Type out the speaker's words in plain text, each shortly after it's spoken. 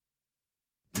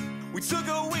We took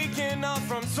a weekend off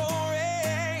from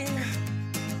touring,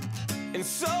 and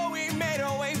so we made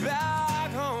our way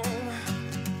back home.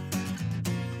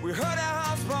 We heard a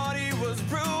house party was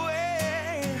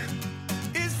brewing.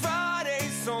 It's Friday,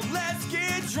 so let's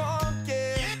get drunk,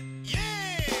 yeah.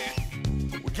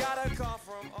 We got a call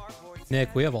from our boy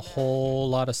Nick, we have a whole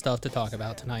lot of stuff to talk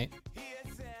about tonight.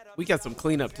 We got some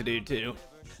cleanup to do, too.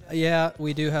 Yeah,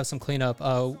 we do have some cleanup.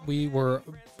 We were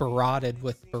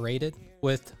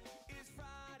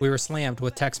we were slammed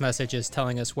with text messages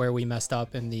telling us where we messed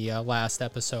up in the last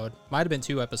episode. Might have been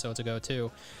 2 episodes ago,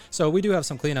 too. So we do have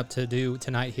some cleanup to do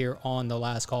tonight here on the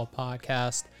Last Call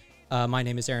podcast. My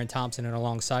name is Aaron Thompson, and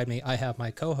alongside me, I have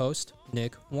my co-host,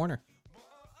 Nick Warner.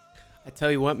 I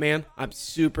tell you what, man, I'm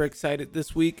super excited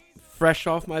this week. Fresh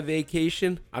off my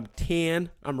vacation. I'm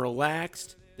tan. I'm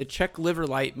relaxed. The Czech liver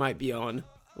light might be on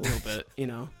a little bit,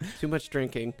 too much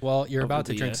drinking. Well, you're about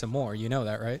to drink some more. You know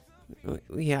that, right?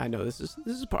 Yeah, I know. This is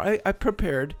I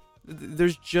prepared.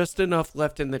 There's just enough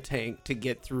left in the tank to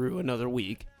get through another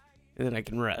week, and then I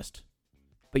can rest.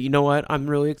 But you know what I'm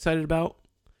really excited about?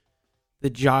 The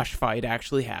Josh fight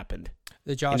actually happened.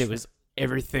 And it was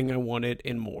everything I wanted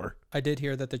and more. I did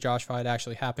hear that the Josh fight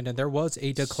actually happened, and there was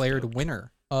a declared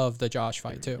winner of the Josh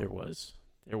fight, too. There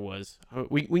was.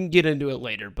 We can get into it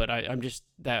later, but I'm just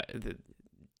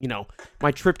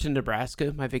my trip to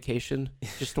Nebraska, my vacation,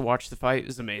 just to watch the fight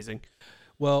is amazing.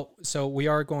 Well, so we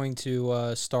are going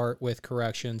to start with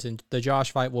corrections, and the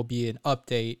Josh fight will be an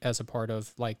update as a part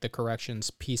of the corrections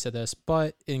piece of this.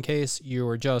 But in case you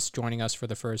are just joining us for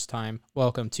the first time,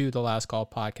 welcome to the Last Call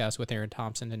podcast with Aaron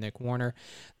Thompson and Nick Warner,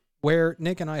 where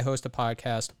Nick and I host a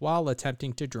podcast while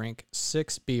attempting to drink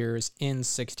 6 beers in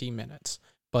 60 minutes.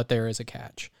 But there is a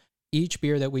catch. Each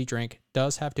beer that we drink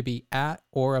does have to be at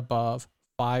or above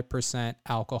 5%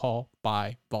 alcohol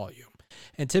by volume.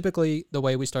 And typically, the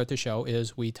way we start the show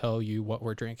is we tell you what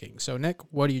we're drinking. So, Nick,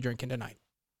 what are you drinking tonight?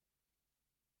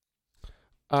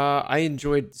 I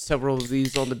enjoyed several of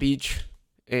these on the beach,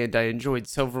 and I enjoyed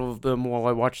several of them while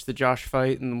I watched the Josh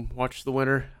fight and watched the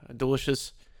winner.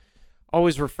 Delicious.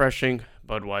 Always refreshing.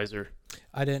 Budweiser.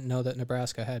 I didn't know that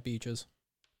Nebraska had beaches.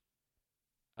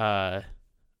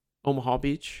 Omaha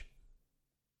Beach.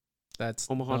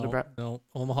 That's Omaha, Nebraska. No,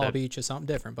 Omaha Beach is something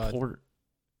different, bud.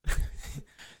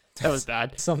 That was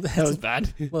bad. That was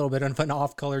bad. A little bit of an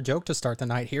off-color joke to start the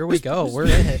night. Here we go. We're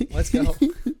in it. Let's go.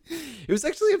 It was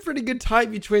actually a pretty good tie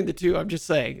between the two. I'm just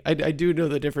saying. I do know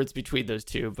the difference between those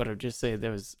two, but I'm just saying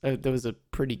there was a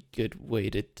pretty good way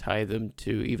to tie them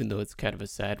too, even though it's kind of a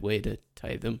sad way to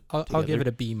tie them. I'll give it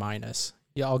a B-.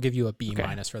 Yeah, I'll give you a B-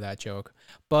 for that joke.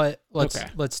 But let's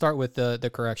start with the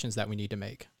corrections that we need to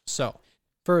make. So,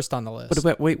 first on the list.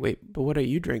 But wait. But what are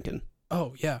you drinking?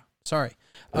 Oh, yeah. Sorry.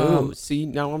 See,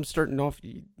 now I'm starting off.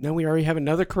 Now we already have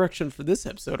another correction for this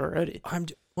episode already.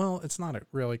 Well, it's not a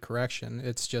really correction.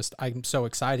 It's just I'm so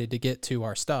excited to get to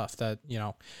our stuff that,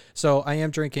 So I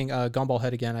am drinking Gumball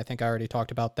Head again. I think I already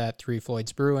talked about that. 3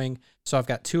 Floyds Brewing. So I've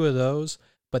got 2 of those.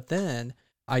 But then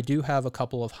I do have a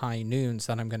couple of High Noons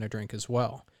that I'm going to drink as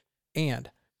well.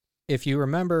 And if you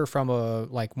remember from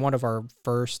one of our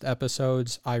first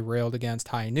episodes, I railed against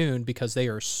High Noon because they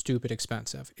are stupid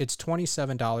expensive. It's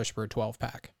 $27 for a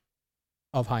 12-pack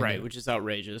of High Noon. Right, which is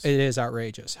outrageous. It is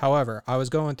outrageous. However, I was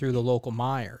going through the local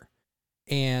Meijer,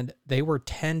 and they were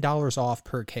 $10 off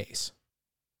per case.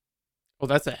 Well,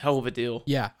 that's a hell of a deal.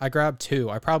 Yeah, I grabbed 2.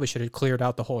 I probably should have cleared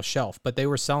out the whole shelf, but they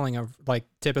were selling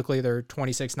typically they're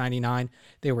 $26.99.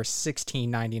 They were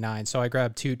 $16.99. So I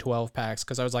grabbed 2 12-packs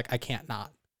because I was like, I can't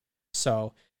not.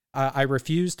 So I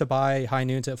refuse to buy High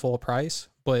Noons at full price,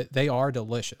 but they are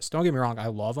delicious. Don't get me wrong, I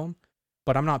love them,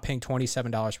 but I'm not paying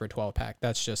 $27 for a 12-pack.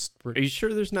 That's just... Are you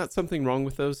sure there's not something wrong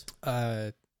with those?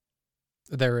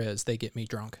 There is. They get me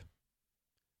drunk.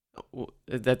 Well,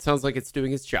 that sounds like it's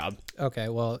doing its job. Okay,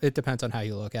 well, it depends on how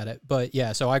you look at it. But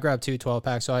yeah, so I grabbed 2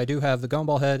 12-packs. So I do have the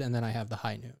Gumball Head, and then I have the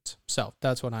High Noons. So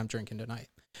that's what I'm drinking tonight.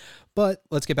 But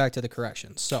let's get back to the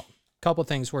corrections. So a couple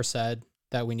things were said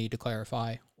that we need to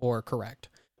clarify or correct.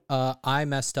 I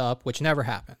messed up, which never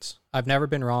happens. I've never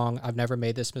been wrong. I've never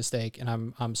made this mistake,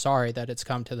 and I'm sorry that it's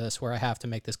come to this where I have to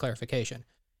make this clarification.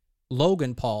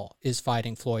 Logan Paul is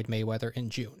fighting Floyd Mayweather in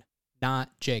June,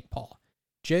 not Jake Paul.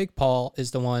 Jake Paul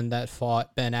is the one that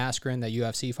fought Ben Askren, the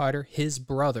UFC fighter. His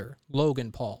brother,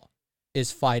 Logan Paul,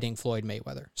 is fighting Floyd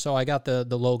Mayweather. So I got the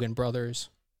Logan brothers,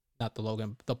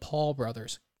 the Paul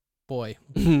brothers. Boy.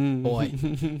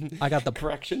 I got the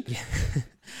correction.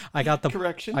 I got the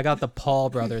correction. I got the Paul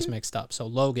brothers mixed up. So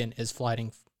Logan is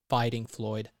fighting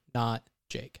Floyd, not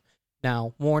Jake.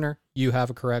 Now, Warner, you have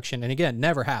a correction. And again,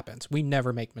 never happens. We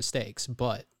never make mistakes.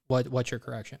 But what's your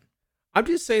correction? I'm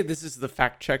just saying this is the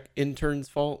fact check intern's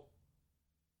fault.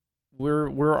 We're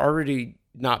already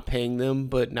not paying them,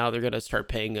 but now they're gonna start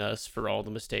paying us for all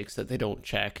the mistakes that they don't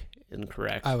check and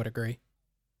correct. I would agree.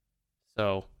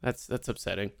 So that's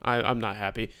upsetting. I'm not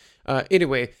happy.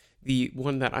 Anyway, the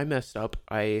one that I messed up,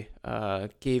 I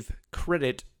gave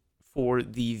credit for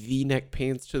the V-neck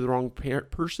pants to the wrong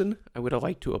person. I would have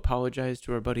liked to apologize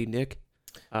to our buddy Nick.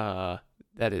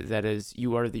 That is,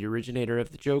 you are the originator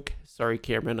of the joke. Sorry,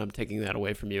 Cameron, I'm taking that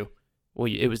away from you.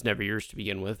 Well, it was never yours to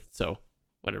begin with, so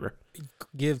whatever.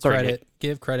 Give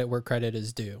credit where credit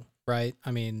is due, right?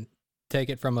 I mean, take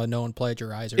it from a known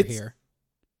plagiarizer here.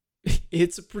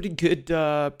 It's a pretty good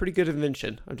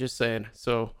invention. I'm just saying.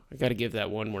 So I got to give that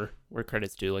one where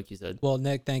credit's due, like you said. Well,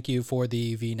 Nick, thank you for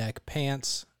the V-neck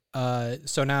pants.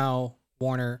 So now,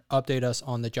 Warner, update us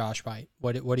on the Josh bite.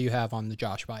 What do you have on the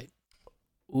Josh bite?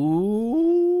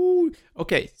 Ooh.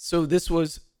 Okay, so this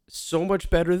was so much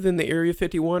better than the Area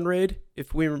 51 raid.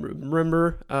 If we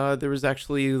remember, there was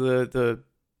actually the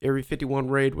Area 51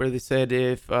 raid where they said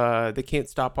if they can't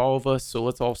stop all of us, so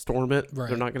let's all storm it. Right.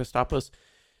 They're not going to stop us.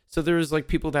 So there was like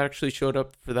people that actually showed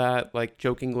up for that, like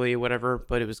jokingly, whatever,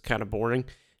 but it was kind of boring.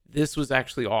 This was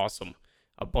actually awesome.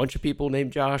 A bunch of people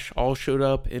named Josh all showed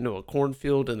up into a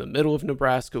cornfield in the middle of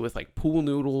Nebraska with like pool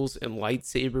noodles and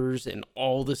lightsabers and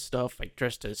all this stuff, like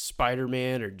dressed as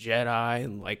Spider-Man or Jedi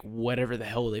and like whatever the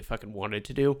hell they fucking wanted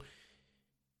to do.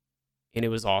 And it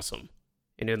was awesome.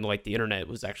 And then like the internet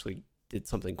was actually did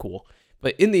something cool.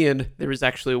 But in the end, there was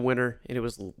actually a winner, and it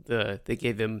was they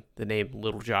gave him the name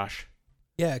Little Josh.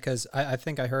 Yeah, because I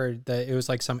think I heard that it was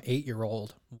like some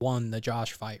 8-year-old won the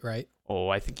Josh fight, right? Oh,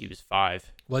 I think he was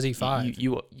 5. Was he 5?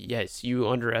 Yes, you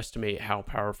underestimate how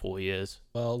powerful he is.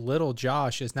 Well, little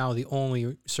Josh is now the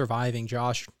only surviving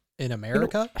Josh in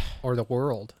America or the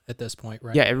world at this point,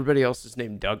 right? Yeah, everybody else is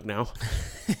named Doug now.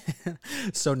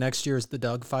 So next year is the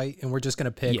Doug fight, and we're just going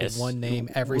to pick one name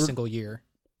every single year.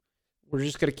 We're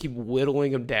just going to keep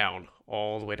whittling him down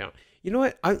all the way down. You know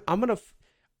what? I'm going to...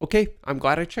 Okay, I'm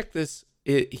glad I checked this.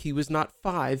 He was not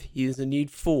 5. He is indeed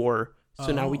 4.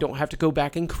 So now we don't have to go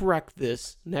back and correct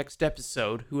this next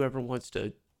episode. Whoever wants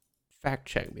to fact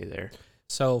check me there.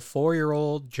 So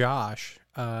 4-year-old Josh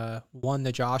won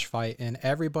the Josh fight, and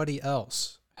everybody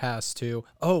else has to.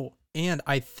 Oh, and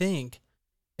I think,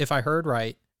 if I heard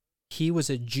right, he was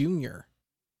a junior.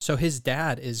 So his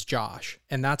dad is Josh,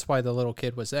 and that's why the little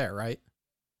kid was there, right?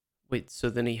 Wait, so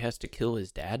then he has to kill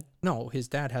his dad? No, his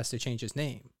dad has to change his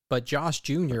name. But Josh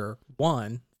Jr.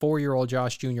 won, 4-year-old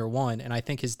Josh Jr. won, and I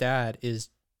think his dad is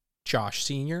Josh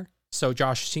Sr. So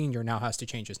Josh Sr. now has to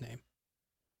change his name.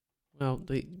 Well,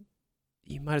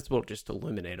 you might as well just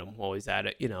eliminate him while he's at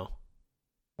it, you know.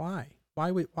 Why?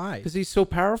 Why? Because he's so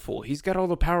powerful. He's got all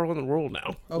the power in the world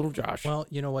now. Oh, Little Josh. Well,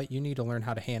 you know what? You need to learn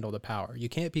how to handle the power. You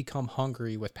can't become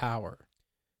hungry with power.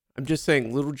 I'm just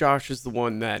saying, Little Josh is the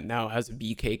one that now has a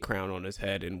BK crown on his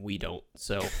head, and we don't.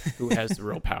 So who has the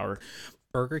real power?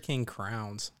 Burger King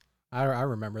crowns. I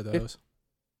remember those.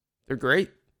 They're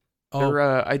great. Oh,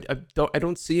 I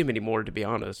don't see them anymore, to be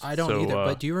honest. I don't either.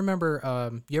 But do you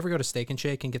remember? You ever go to Steak and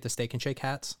Shake and get the Steak and Shake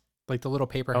hats, like the little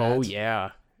paper hats?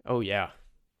 Oh yeah.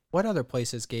 What other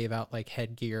places gave out like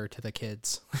headgear to the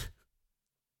kids?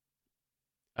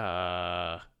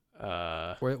 Was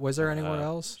there anywhere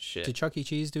else? Shit. Did Chuck E.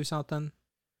 Cheese do something?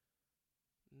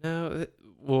 No.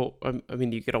 Well, I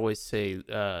mean, you could always say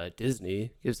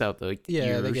Disney gives out the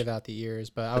Yeah, they ears. give out the ears,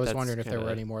 but I was wondering if there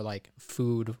were any more like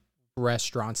food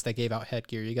restaurants that gave out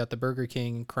headgear. You got the Burger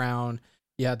King crown,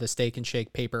 you had the Steak and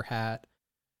Shake paper hat.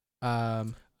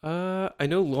 I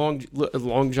know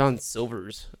Long John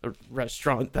Silver's a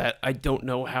restaurant that I don't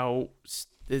know how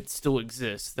it still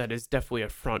exists. That is definitely a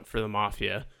front for the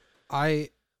mafia.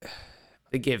 They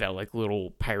gave out like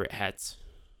little pirate hats.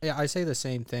 Yeah, I say the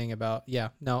same thing about,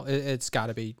 it's got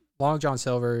to be Long John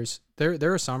Silver's.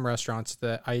 There are some restaurants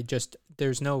that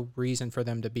there's no reason for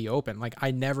them to be open. Like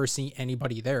I never see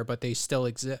anybody there, but they still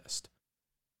exist.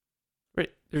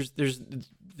 Right. There's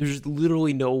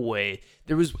literally no way.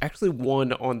 There was actually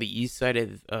one on the east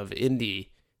side of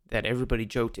Indy that everybody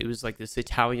joked. It was like this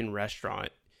Italian restaurant,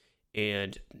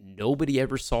 and nobody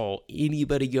ever saw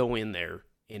anybody go in there,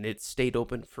 and it stayed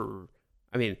open for,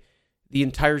 the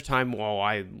entire time while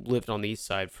I lived on the east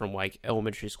side from like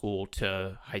elementary school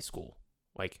to high school.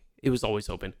 Like it was always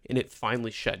open, and it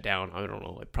finally shut down. I don't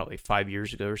know, like probably 5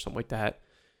 years ago or something like that.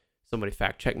 Somebody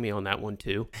fact checked me on that one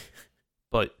too.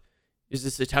 But is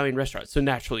this Italian restaurant? So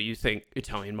naturally you think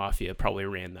Italian mafia probably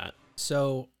ran that.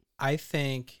 So I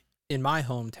think in my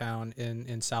hometown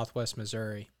in Southwest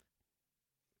Missouri,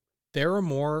 there are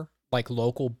more like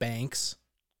local banks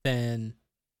than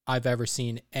I've ever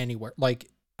seen anywhere. Like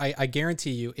I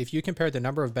guarantee you, if you compare the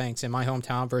number of banks in my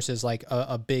hometown versus like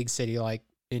a big city like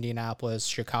Indianapolis,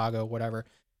 Chicago, whatever,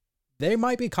 they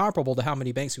might be comparable to how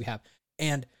many banks we have.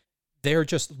 And they're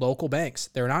just local banks.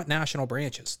 They're not national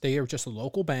branches. They are just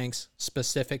local banks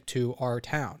specific to our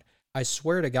town. I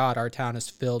swear to God, our town is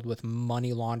filled with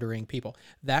money laundering people.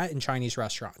 That and Chinese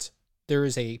restaurants. There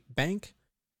is a bank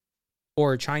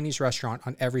or a Chinese restaurant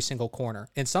on every single corner.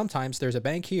 And sometimes there's a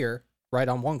bank here right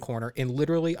on one corner and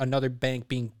literally another bank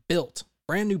being built,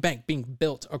 brand new bank being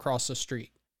built across the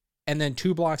street. And then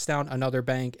 2 blocks down, another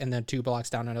bank, and then 2 blocks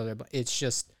down, another. It's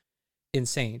just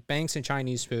insane. Banks and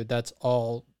Chinese food, that's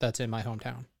all that's in my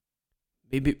hometown.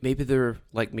 Maybe they're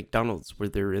like McDonald's, where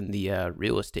they're in the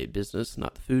real estate business,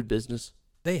 not the food business.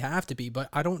 They have to be, but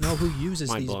I don't know who uses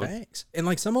Mind these blown. banks. And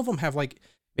like some of them have like,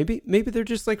 Maybe they're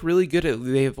just like really good at.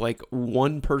 They have like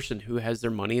one person who has their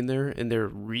money in there, and they're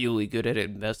really good at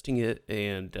investing it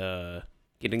and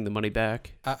getting the money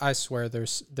back. I swear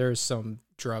there's some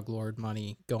drug lord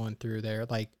money going through there.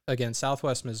 Like again,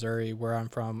 Southwest Missouri, where I'm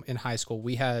from, in high school,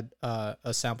 we had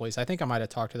assemblies. I think I might have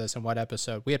talked to this in what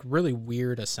episode. We had really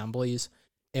weird assemblies,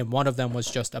 and one of them was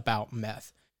just about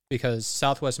meth, because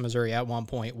Southwest Missouri at one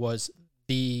point was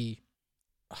the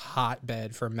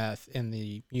hotbed for meth in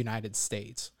the United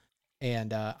States.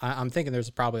 And I'm thinking there's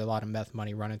probably a lot of meth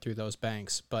money running through those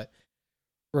banks. But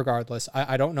regardless,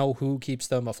 I don't know who keeps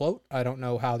them afloat. I don't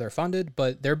know how they're funded,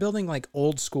 but they're building like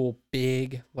old school,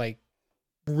 big, like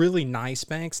really nice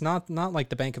banks. Not like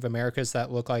the Bank of America's that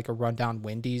look like a rundown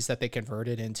Wendy's that they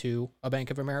converted into a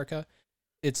Bank of America.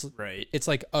 It's Right. It's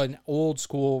like an old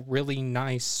school, really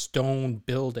nice stone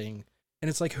building. And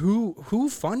it's like, who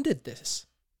funded this?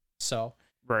 So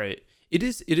Right. It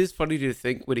is funny to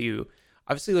think when you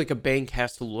obviously like a bank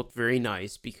has to look very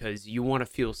nice because you want to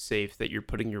feel safe that you're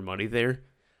putting your money there.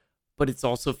 But it's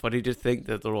also funny to think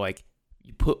that they're like,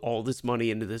 you put all this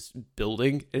money into this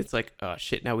building, and it's like, oh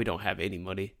shit, now we don't have any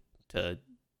money to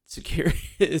secure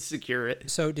it.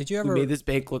 so did you We ever made this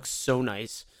bank look so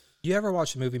nice. you ever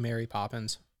watch the movie Mary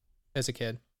Poppins as a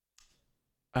kid?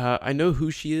 I know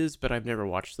who she is, but I've never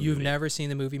watched the You've movie. never seen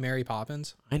the movie Mary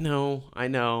Poppins? I know.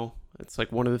 It's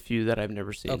like one of the few that I've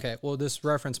never seen. Okay, well, this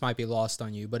reference might be lost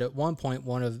on you, but at one point,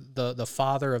 one of the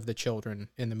father of the children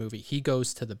in the movie, he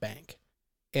goes to the bank,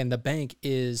 and the bank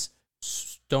is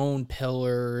stone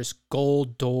pillars,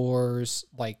 gold doors,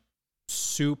 like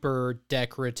super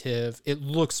decorative. It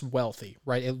looks wealthy,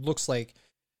 right? It looks like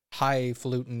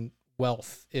highfalutin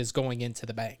wealth is going into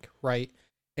the bank, right?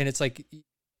 And it's like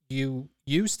you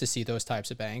used to see those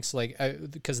types of banks, like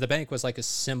because the bank was like a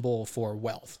symbol for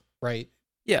wealth, right?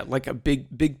 Yeah, like a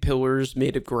big pillars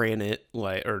made of granite,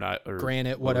 like or not or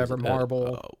Granite, what was whatever, it?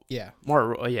 marble, yeah.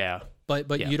 Marble, yeah.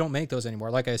 But Yeah. you don't make those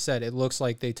anymore. Like I said, it looks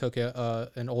like they took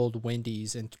an old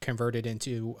Wendy's and converted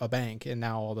into a bank, and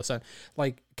now all of a sudden,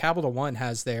 like Capital One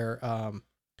has their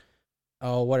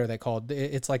what are they called?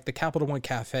 It's like the Capital One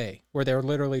Cafe, where they're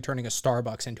literally turning a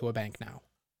Starbucks into a bank now.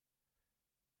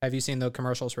 Have you seen the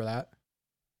commercials for that?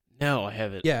 No, I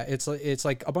haven't. Yeah, it's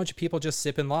like a bunch of people just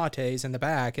sipping lattes in the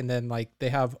back, and then like they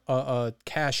have a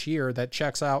cashier that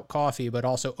checks out coffee, but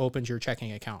also opens your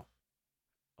checking account.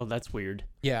 Oh, that's weird.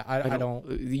 Yeah, I don't.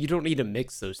 You don't need to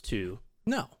mix those two.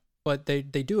 No, but they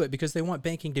do it because they want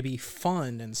banking to be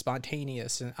fun and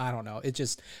spontaneous, and I don't know. It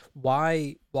just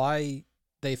why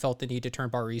they felt the need to turn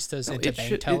baristas No, into it bank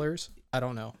should- tellers. I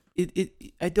don't know.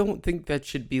 I don't think that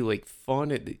should be like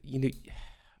fun. I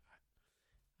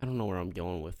don't know where I'm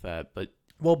going with that, but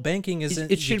Well, banking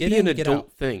isn't. it should you get be in, an you get out.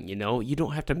 adult thing. You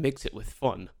don't have to mix it with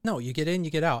fun. No, you get in,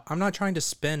 you get out. I'm not trying to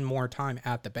spend more time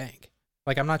at the bank.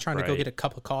 Like I'm not trying to go Right. get a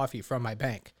cup of coffee from my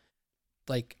bank.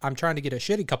 Like I'm trying to get a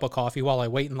shitty cup of coffee while I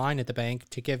wait in line at the bank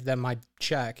to give them my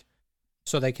check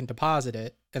so they can deposit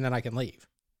it and then I can leave.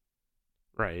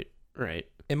 Right.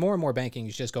 And more banking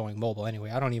is just going mobile anyway.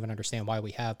 I don't even understand why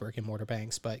we have brick and mortar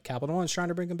banks, but Capital One's trying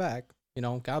to bring them back.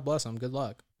 God bless them. Good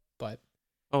luck. But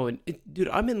Oh, and dude,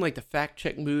 I'm in like the fact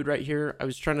check mood right here. I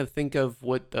was trying to think of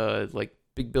what like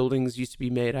big buildings used to be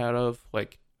made out of.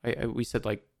 Like we said,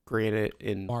 like granite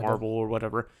and marble or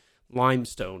whatever.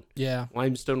 Limestone. yeah,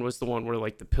 Limestone was the one where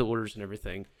like the pillars and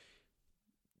everything.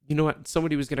 You know what?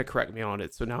 Somebody was gonna correct me on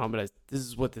it, so now this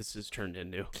is what this has turned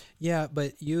into. yeah.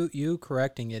 But you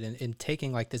correcting it and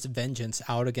taking like this vengeance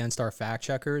out against our fact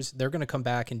checkers, they're going to come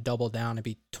back and double down and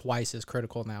be twice as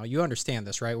critical now. You understand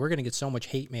this, right? We're going to get so much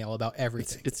hate mail about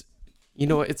everything. It's you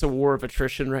know what? It's a war of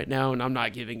attrition right now, and I'm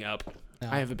not giving up. No.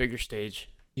 I have a bigger stage.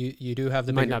 You do have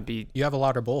the It might bigger, not be. you have a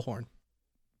louder bullhorn.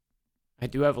 I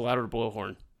do have a louder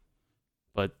blowhorn,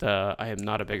 but I am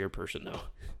not a bigger person though.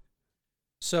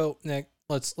 So Nick,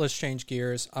 let's change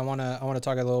gears. I wanna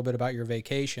talk a little bit about your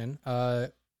vacation.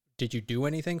 did you do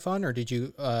anything fun, or did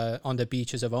you on the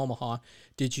beaches of Omaha?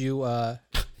 Did you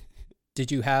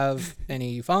have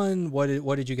any fun? What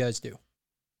did you guys do?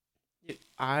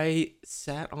 I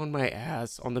sat on my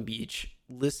ass on the beach,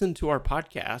 listened to our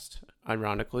podcast,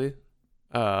 ironically.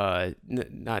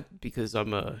 Not because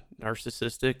I'm a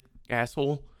narcissistic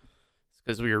asshole. It's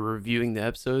because we were reviewing the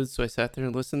episodes, so I sat there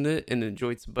and listened to it and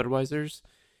enjoyed some Budweisers.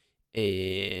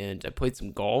 And I played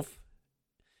some golf.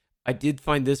 I did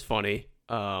find this funny.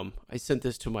 I sent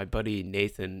this to my buddy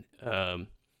Nathan,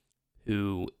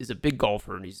 who is a big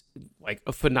golfer, and he's like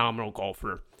a phenomenal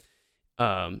golfer.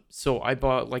 So I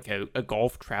bought like a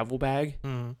golf travel bag.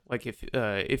 Mm. Like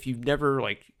if you've never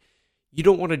you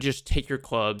don't want to just take your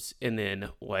clubs and then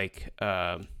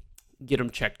get them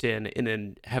checked in and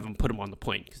then have them put them on the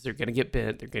plane, because they're gonna get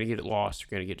bent, they're gonna get lost,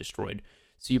 they're gonna get destroyed.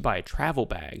 So you buy a travel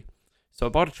bag. So I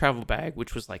bought a travel bag,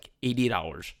 which was like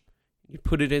 $80. You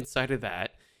put it inside of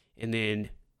that, and then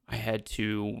I had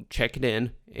to check it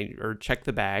in or check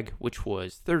the bag, which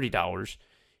was $30,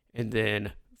 and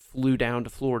then flew down to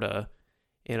Florida.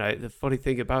 And the funny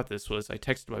thing about this was I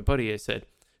texted my buddy. I said,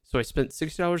 so I spent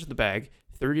 $60 in the bag,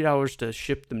 $30 to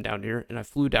ship them down here, and I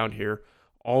flew down here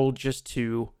all just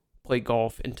to play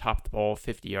golf and top the ball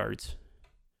 50 yards.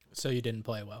 So you didn't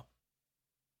play well.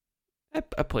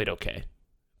 I played okay,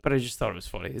 but I just thought it was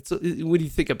funny. When you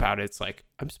think about it, it's like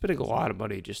I'm spending a lot of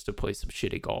money just to play some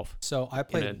shitty golf. So I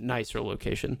played in a nicer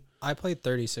location. I played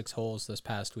 36 holes this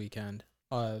past weekend.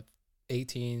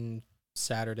 18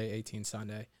 Saturday, 18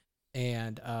 Sunday.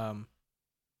 And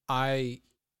I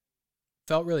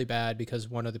felt really bad because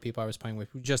one of the people I was playing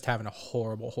with was just having a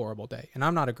horrible day. And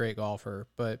I'm not a great golfer,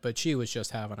 but she was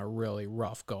just having a really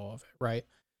rough go of it, right?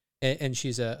 And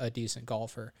she's a decent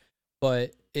golfer.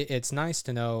 But it's nice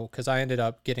to know, because I ended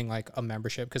up getting like a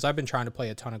membership, because I've been trying to play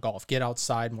a ton of golf, get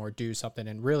outside more, do something.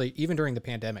 And really, even during the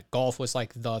pandemic, golf was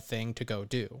like the thing to go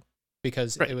do.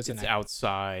 Because right. it was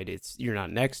outside. You're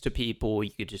not next to people. You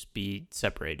could just be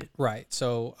separated. Right.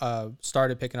 So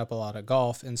started picking up a lot of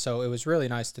golf. And so it was really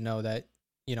nice to know that,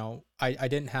 I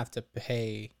didn't have to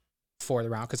pay for the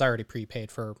round, because I already prepaid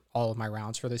for all of my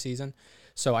rounds for the season.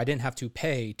 So I didn't have to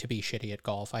pay to be shitty at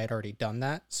golf. I had already done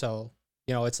that. So,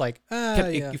 it's like,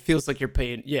 it feels like you're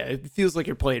paying. Yeah, it feels like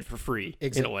you're playing for free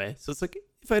in a way. So it's like,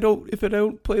 if I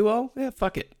don't play well, yeah,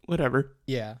 fuck it, whatever.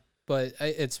 Yeah. But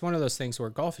it's one of those things where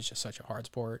golf is just such a hard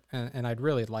sport, and I'd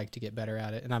really like to get better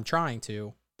at it, and I'm trying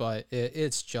to, but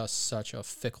it's just such a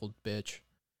fickle bitch.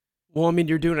 Well, I mean,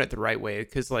 you're doing it the right way,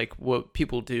 because like what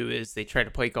people do is they try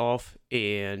to play golf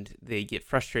and they get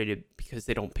frustrated because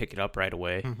they don't pick it up right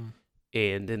away,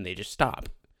 and then they just stop,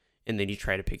 and then you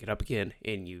try to pick it up again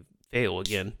and you fail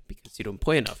again because you don't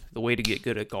play enough. The way to get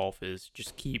good at golf is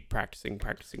just keep practicing,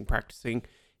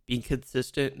 being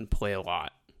consistent, and play a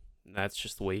lot. That's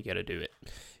just the way you got to do it.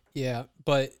 Yeah,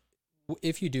 but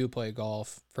if you do play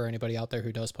golf, for anybody out there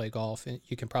who does play golf, and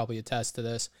you can probably attest to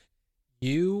this,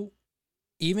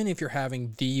 even if you're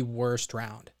having the worst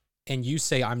round and you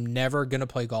say, I'm never going to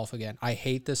play golf again, I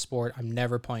hate this sport, I'm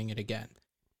never playing it again,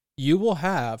 you will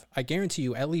have, I guarantee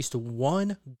you, at least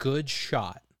one good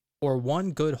shot or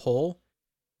one good hole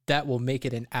that will make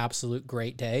it an absolute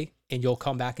great day, and you'll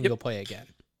come back and you'll play again.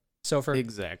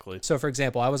 Exactly. So for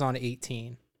example, I was on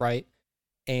 18, right?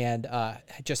 And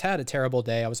just had a terrible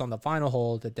day. I was on the final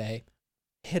hole of the day,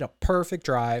 hit a perfect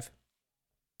drive,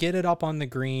 get it up on the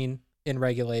green in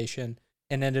regulation,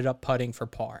 and ended up putting for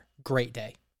par. Great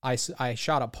day. I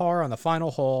shot a par on the final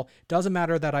hole. Doesn't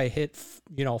matter that I hit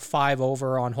 5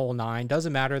 over on hole 9.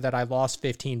 Doesn't matter that I lost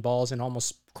 15 balls and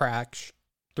almost crashed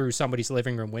through somebody's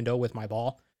living room window with my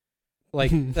ball.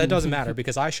 Like, that doesn't matter,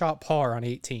 because I shot par on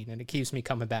 18, and it keeps me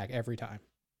coming back every time.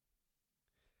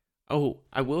 Oh,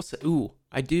 I will say,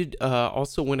 I did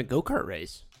also win a go-kart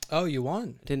race. Oh, you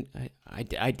won?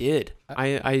 I did. I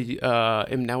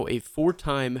am now a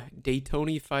 4-time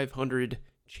Daytona 500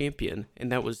 champion,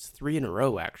 and that was 3 in a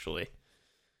row, actually.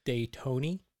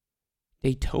 Daytona?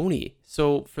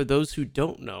 So for those who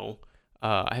don't know,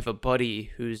 I have a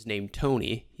buddy who's named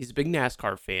Tony. He's a big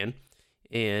NASCAR fan,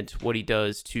 and what he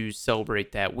does to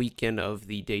celebrate that weekend of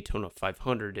the Daytona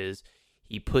 500 is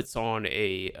he puts on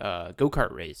a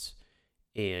go-kart race.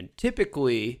 And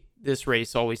typically, this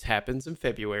race always happens in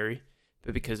February,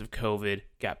 but because of COVID,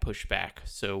 got pushed back.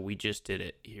 So we just did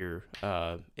it here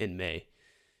in May.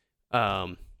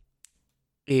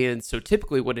 And so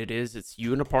typically what it is, it's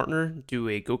you and a partner do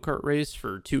a go-kart race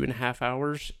for 2.5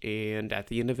 hours, and at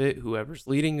the end of it, whoever's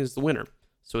leading is the winner.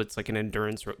 So it's like an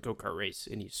endurance go-kart race,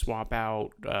 and you swap out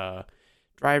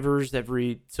drivers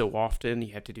every so often.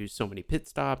 You have to do so many pit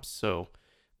stops.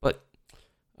 But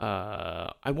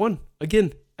I won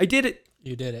again. I did it.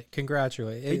 You did it.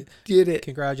 I did it.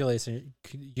 Congratulations.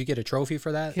 You get a trophy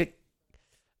for that?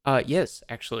 Yes,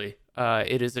 actually.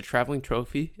 It is a traveling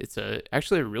trophy. It's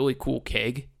actually a really cool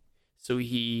keg. So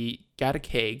he got a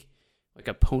keg, like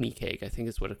a pony keg, I think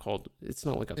is what it's called. It's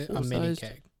not like a full mini size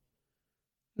keg.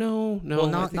 No. Well,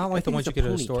 not like the ones you get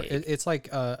at a store. Keg. It's like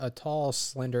a tall,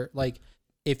 slender. Like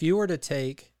if you were to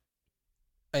take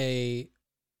a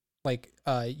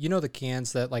the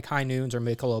cans that like High Noons or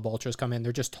Michelob Ultras come in,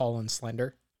 they're just tall and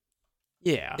slender.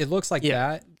 Yeah. It looks like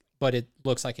that, but it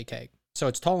looks like a keg. So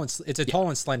it's tall and tall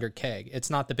and slender keg. It's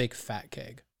not the big fat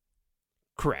keg.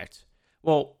 Correct.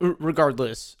 Well,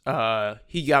 regardless,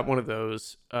 he got one of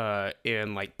those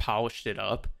and like polished it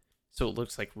up so it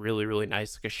looks like really, really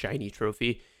nice, like a shiny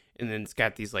trophy. And then it's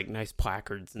got these like nice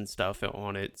placards and stuff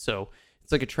on it. So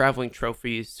it's like a traveling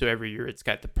trophy. So every year it's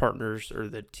got the partners or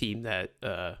the team that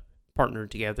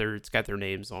partnered together. It's got their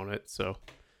names on it. So,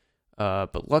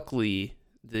 but luckily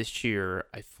this year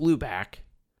I flew back,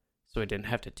 so I didn't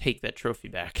have to take that trophy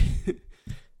back.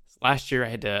 Last year I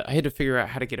had to figure out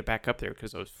how to get it back up there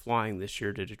because I was flying this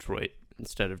year to Detroit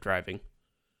instead of driving.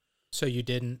 So you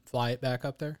didn't fly it back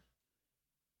up there?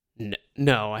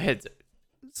 No, I had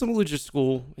some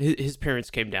logistical. His parents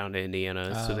came down to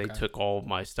Indiana, so they took all of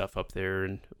my stuff up there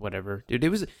and whatever. Dude,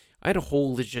 I had a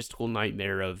whole logistical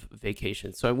nightmare of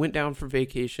vacation. So I went down for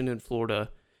vacation in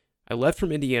Florida. I left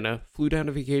from Indiana, flew down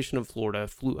to vacation in Florida,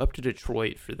 flew up to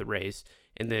Detroit for the race,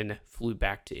 and then flew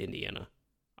back to Indiana.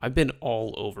 I've been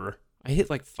all over. I hit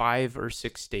like 5 or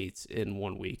 6 states in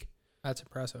 1 week. That's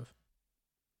impressive.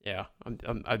 Yeah,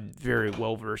 I'm very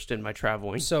well versed in my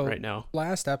traveling right now.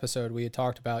 Last episode we had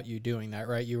talked about you doing that,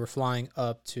 right? You were flying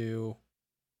up to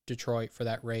Detroit for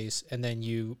that race, and then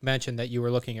you mentioned that you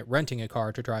were looking at renting a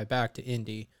car to drive back to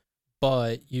Indy,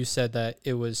 but you said that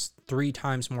it was 3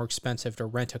 times more expensive to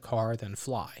rent a car than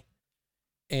fly.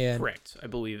 And correct. I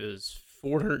believe it was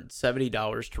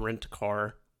 $470 to rent a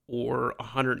car or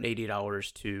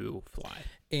 $180 to fly.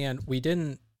 And we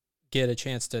didn't get a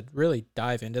chance to really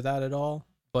dive into that at all,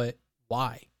 but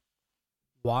why?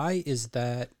 Why is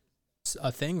that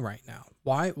a thing right now?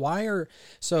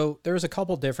 So there's a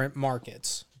couple different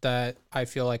markets that I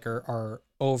feel like are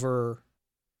over,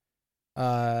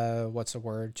 what's the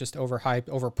word? Just overhyped,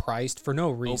 overpriced for no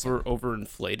reason.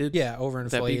 Overinflated? Yeah, overinflated.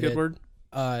 Would that be a good word?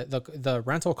 The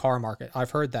rental car market,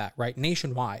 I've heard that, right?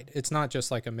 Nationwide. It's not just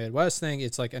like a Midwest thing.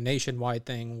 It's like a nationwide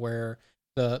thing where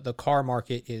the car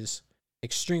market is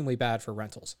extremely bad for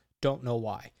rentals. Don't know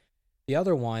why. The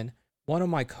other one of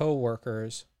my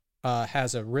coworkers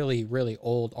has a really, really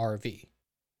old RV.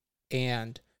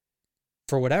 And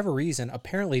for whatever reason,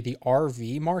 apparently the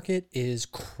RV market is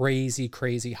crazy,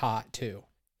 crazy hot too.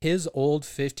 His old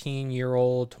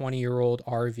 15-year-old, 20-year-old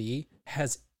RV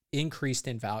has increased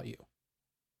in value.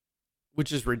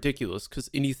 Which is ridiculous because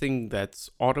anything that's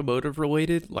automotive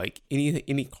related, like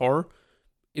any car,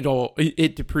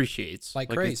 it depreciates like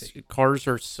crazy. Cars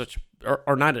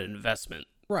are not an investment.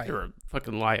 Right. They're a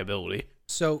fucking liability.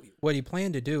 So what he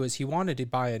planned to do is he wanted to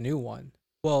buy a new one.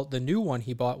 Well, the new one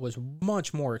he bought was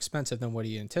much more expensive than what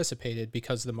he anticipated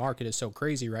because the market is so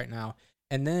crazy right now.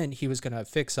 And then he was going to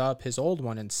fix up his old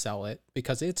one and sell it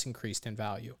because it's increased in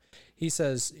value. He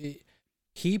says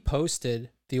he posted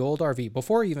the old RV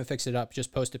before he even fixed it up,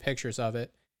 just posted pictures of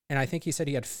it. And I think he said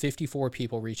he had 54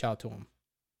 people reach out to him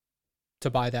to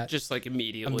buy that. Just like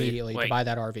immediately to buy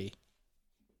that RV.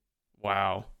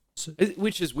 Wow.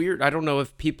 Which is weird. I don't know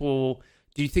if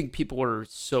do you think people are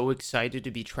so excited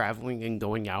to be traveling and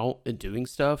going out and doing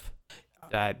stuff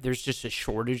that there's just a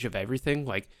shortage of everything?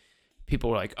 Like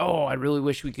people are like, oh, I really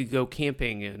wish we could go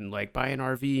camping and like buy an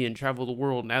RV and travel the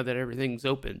world now that everything's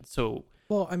open. So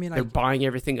well, I mean, they're buying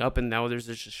everything up and now there's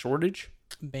just a shortage?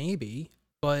 Maybe,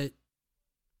 but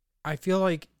I feel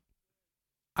like,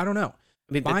 I don't know.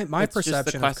 I mean, my that's perception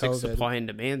just the classic of COVID, supply and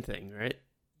demand thing, right?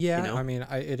 Yeah, you know? I mean,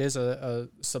 it is a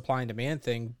supply and demand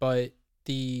thing, but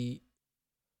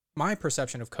my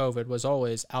perception of COVID was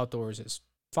always outdoors is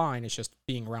fine. It's just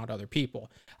being around other people.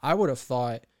 I would have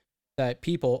thought that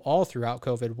people all throughout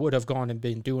COVID would have gone and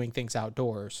been doing things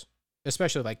outdoors,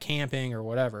 especially like camping or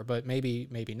whatever, but maybe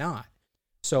not.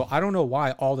 So I don't know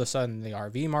why all of a sudden the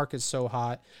RV market's so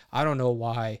hot. I don't know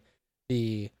why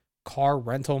the car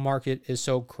rental market is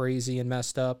so crazy and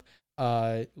messed up.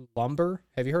 Lumber.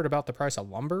 Have you heard about the price of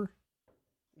lumber?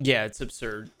 Yeah, it's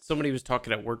absurd. Somebody was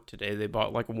talking at work today. They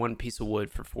bought like one piece of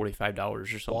wood for $45 or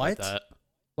something like that.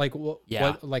 Like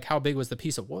yeah. What? Like how big was the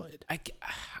piece of wood?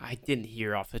 I didn't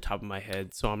hear off the top of my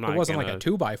head, so I'm not. It wasn't like a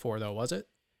 2x4 though, was it?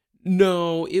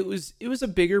 No, it was a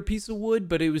bigger piece of wood,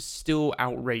 but it was still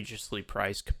outrageously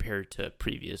priced compared to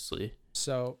previously.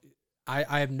 So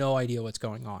I have no idea what's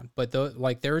going on, but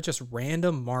there are just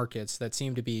random markets that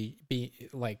seem to be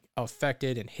like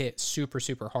affected and hit super,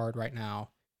 super hard right now.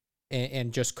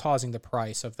 And just causing the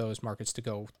price of those markets to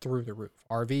go through the roof.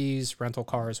 RVs, rental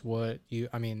cars,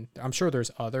 I mean, I'm sure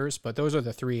there's others, but those are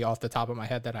the three off the top of my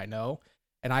head that I know.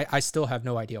 And I still have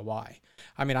no idea why.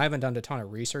 I mean, I haven't done a ton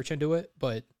of research into it,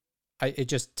 but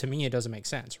to me, it doesn't make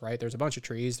sense, right? There's a bunch of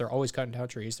trees. They're always cutting down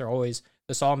trees. The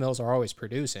sawmills are always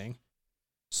producing.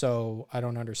 So I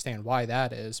don't understand why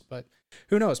that is, but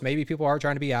who knows? Maybe people are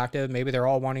trying to be active. Maybe they're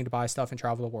all wanting to buy stuff and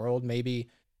travel the world. Maybe,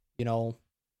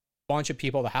 bunch of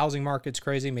people, the housing market's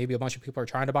crazy. Maybe a bunch of people are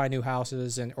trying to buy new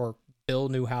houses or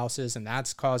build new houses, and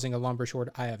that's causing a lumber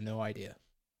shortage. I have no idea.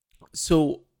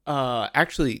 So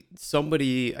actually,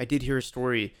 I did hear a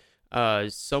story.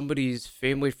 Somebody's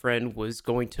family friend was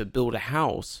going to build a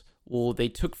house. Well, they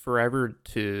took forever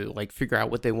to like figure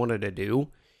out what they wanted to do,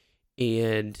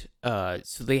 and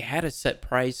so they had a set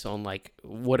price on like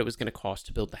what it was going to cost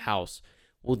to build the house.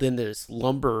 Well, then this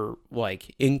lumber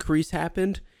like increase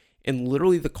happened. And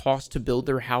literally the cost to build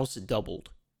their house doubled.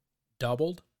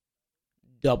 Doubled?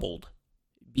 Doubled.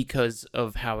 Because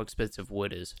of how expensive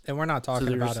wood is. And we're not talking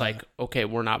about... So they're about just like, okay,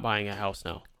 we're not buying a house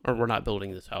now. Or we're not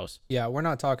building this house. Yeah, we're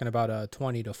not talking about a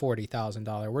 $20,000 to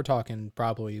 $40,000. We're talking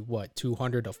probably, what,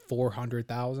 $200,000 to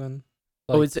 $400,000?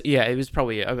 It was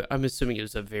probably... I'm assuming it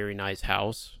was a very nice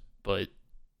house. But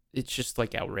it's just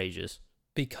like outrageous.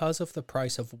 Because of the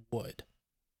price of wood.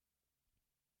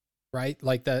 Right?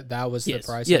 Like that was the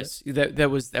price. Yes,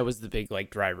 that was the big like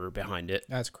driver behind it.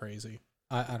 That's crazy.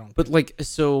 I don't. But like,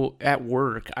 so at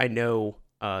work, I know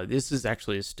this is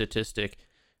actually a statistic.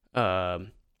 The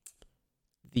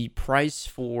price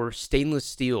for stainless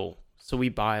steel. So we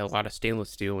buy a lot of stainless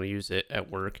steel and use it at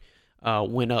work.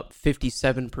 Went up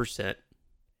 57%.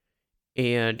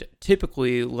 And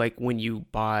typically, like when you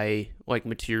buy like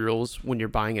materials, when you're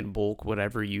buying in bulk,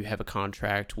 whatever, you have a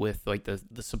contract with like the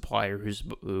supplier who's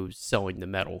selling the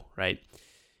metal, right?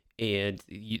 And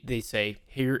they say,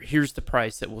 here's the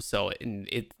price that we'll sell it, and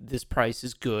this price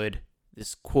is good.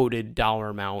 This quoted dollar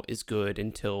amount is good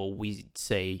until we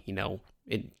say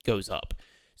it goes up.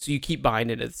 So you keep buying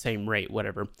it at the same rate,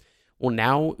 whatever. Well,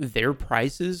 now their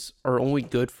prices are only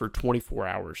good for 24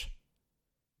 hours.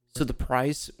 So the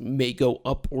price may go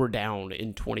up or down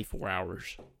in 24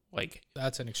 hours. Like,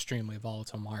 that's an extremely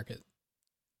volatile market.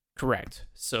 Correct.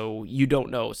 So you don't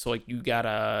know. So like you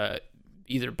gotta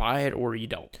either buy it or you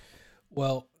don't.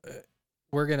 Well,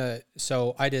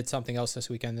 so I did something else this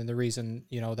weekend, and the reason,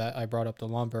 that I brought up the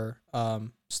lumber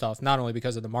stuff, not only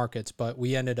because of the markets, but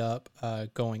we ended up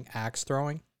going axe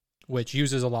throwing, which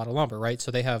uses a lot of lumber, right?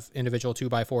 So they have individual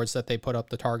 2x4s that they put up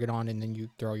the target on, and then you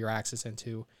throw your axes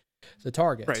into the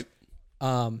target. Right.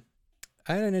 I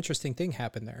had an interesting thing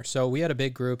happen there. So we had a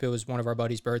big group. It was one of our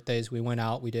buddies' birthdays. We went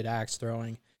out, we did axe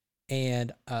throwing,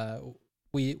 and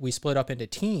we split up into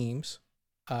teams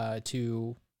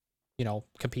to,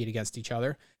 compete against each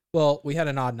other. Well, we had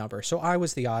an odd number, so I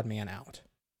was the odd man out.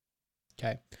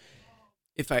 Okay.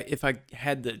 If I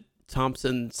had the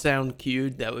Thompson sound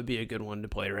cued, that would be a good one to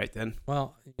play right then.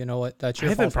 Well, you know what? That's your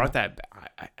I haven't fault. brought that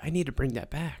back. I need to bring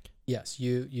that back. Yes,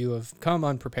 you have come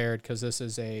unprepared, because this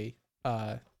is a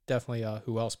definitely a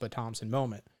who else but Thompson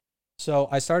moment. So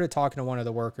I started talking to one of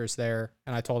the workers there,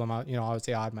 and I told him I was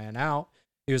the odd man out.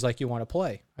 He was like, "You want to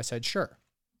play?" I said, "Sure."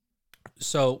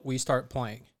 So we start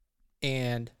playing,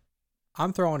 and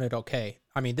I'm throwing it okay.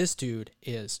 I mean, this dude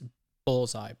is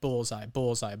bullseye, bullseye,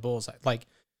 bullseye, bullseye. Like,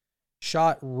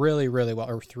 shot really, really well,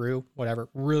 or threw, whatever,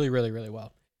 really, really, really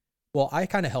well. Well, I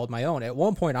kind of held my own. At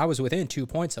one point, I was within 2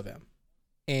 points of him.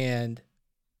 And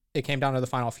it came down to the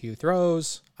final few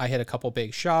throws. I hit a couple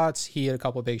big shots. He hit a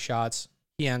couple big shots.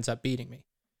 He ends up beating me.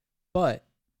 But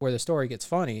where the story gets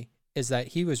funny is that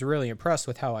he was really impressed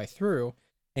with how I threw,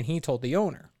 and he told the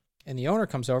owner. And the owner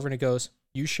comes over and he goes,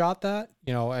 "You shot that?"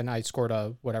 And I scored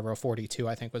a 42,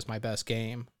 I think was my best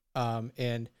game.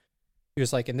 And he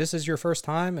was like, "And this is your first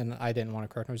time?" And I didn't want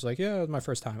to correct him. I was like, "Yeah, it was my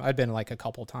first time." I'd been like a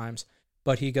couple times.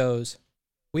 But he goes,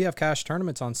 "We have cash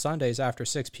tournaments on Sundays after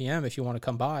 6 p.m. if you want to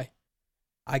come by."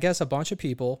 I guess a bunch of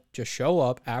people just show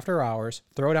up after hours,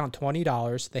 throw down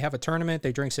 $20. They have a tournament.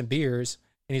 They drink some beers.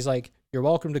 And he's like, "You're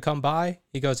welcome to come by."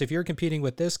 He goes, "If you're competing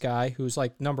with this guy who's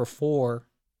like number 4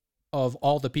 of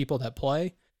all the people that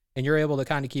play, and you're able to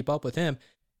kind of keep up with him,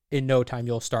 in no time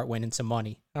you'll start winning some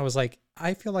money." And I was like,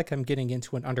 I feel like I'm getting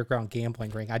into an underground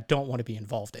gambling ring I don't want to be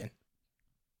involved in.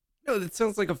 No, that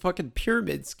sounds like a fucking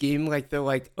pyramid scheme. Like, they're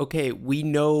like, okay, we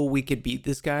know we could beat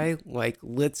this guy. Like,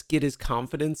 let's get his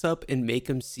confidence up and make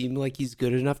him seem like he's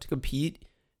good enough to compete.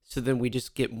 So then we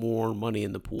just get more money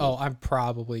in the pool. Oh, I'm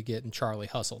probably getting Charlie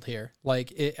hustled here.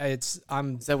 Like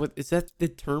I'm Is that the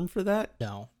term for that?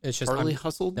 no, it's just Charlie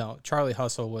hustled? No, Charlie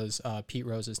Hustle was Pete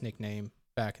Rose's nickname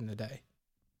back in the day.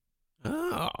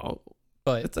 Oh,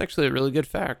 But that's actually a really good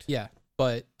fact. yeah,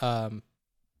 but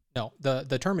no,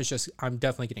 the term is just I'm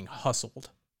definitely getting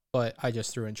hustled. But I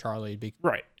just threw in Charlie to be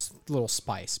Right. a little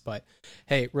spice. But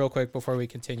hey, real quick before we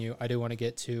continue, I do want to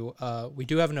get to we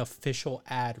do have an official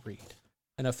ad read.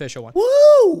 An official one.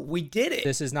 Woo! We did it.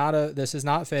 This is not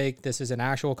fake. This is an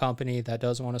actual company that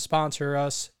does want to sponsor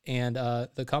us, and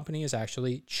the company is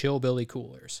actually Chill Billy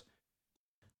Coolers.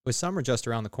 With summer just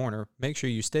around the corner, make sure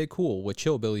you stay cool with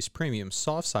Chill Billy's premium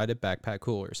soft-sided backpack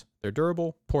coolers. They're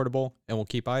durable, portable, and will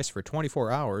keep ice for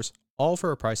 24 hours, all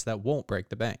for a price that won't break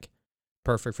the bank.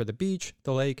 Perfect for the beach,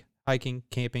 the lake, hiking,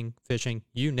 camping, fishing,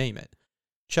 you name it.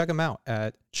 Check them out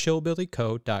at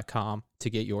chillbillyco.com to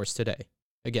get yours today.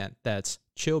 Again, that's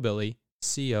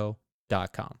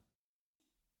chillbillyco.com.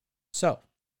 So,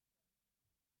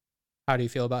 how do you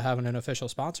feel about having an official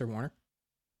sponsor, Warner?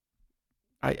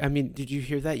 I mean, did you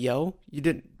hear that yell? You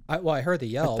didn't. I heard the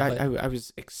yell, but I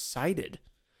was excited.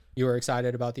 you were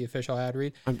excited about the official ad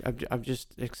read? I'm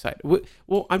just excited.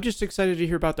 Well, I'm just excited to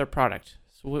hear about their product.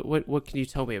 So what can you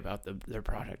tell me about their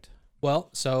product? Well,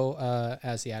 so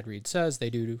as the ad read says, they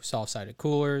do soft-sided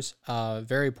coolers,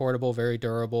 very portable, very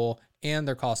durable, and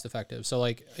they're cost-effective. So,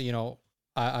 like,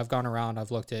 I've gone around,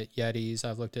 I've looked at Yetis,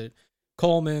 I've looked at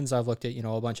Coleman's, I've looked at,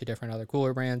 a bunch of different other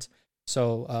cooler brands.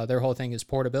 So their whole thing is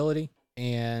portability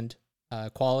and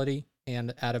quality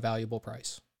and at a valuable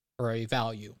price, or a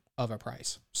value of a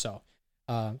price. So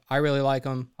I really like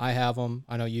them. I have them.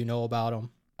 I know you know about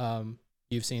them.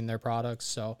 You've seen their products.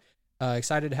 So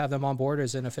excited to have them on board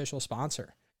as an official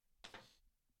sponsor.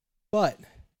 But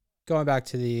going back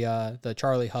to the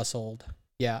Charlie Hustled,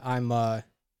 yeah,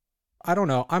 I don't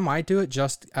know. I might do it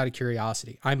just out of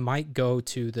curiosity. I might go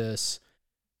to this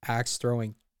axe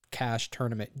throwing cash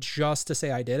tournament just to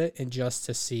say I did it and just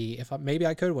to see if maybe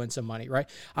I could win some money, right?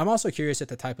 I'm also curious at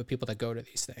the type of people that go to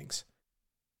these things,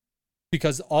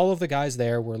 because all of the guys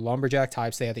there were lumberjack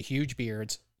types. They had the huge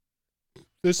beards.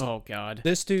 Oh God!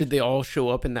 This dude, did they all show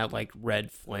up in that like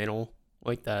red flannel,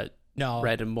 like that? No,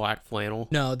 red and black flannel.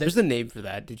 No, there's a name for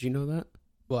that. Did you know that?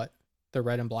 What? The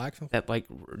red and black?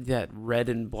 That red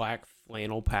and black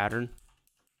flannel pattern.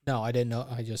 No, I didn't know.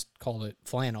 I just called it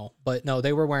flannel. But no,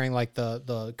 they were wearing like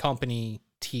the company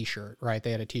T-shirt, right?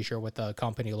 They had a T-shirt with the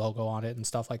company logo on it and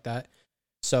stuff like that.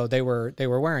 So they were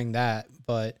wearing that.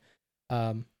 But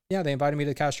yeah, they invited me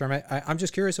to the cash tournament. I'm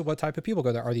just curious of what type of people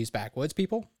go there. Are these backwoods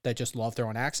people that just love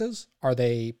throwing axes? Are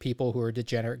they people who are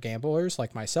degenerate gamblers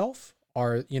like myself?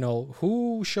 Are,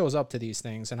 who shows up to these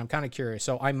things? And I'm kind of curious.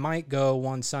 So I might go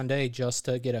one Sunday just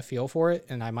to get a feel for it,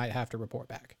 and I might have to report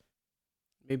back.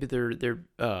 Maybe they're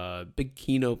big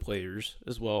Keno players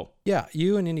as well. Yeah,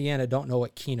 you in Indiana don't know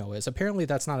what Keno is. Apparently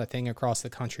that's not a thing across the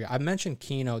country. I've mentioned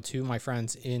Keno to my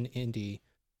friends in Indy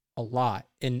a lot,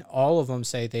 and all of them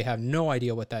say they have no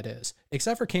idea what that is,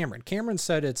 except for Cameron. Cameron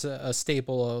said it's a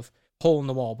staple of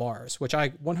hole-in-the-wall bars, which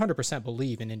I 100%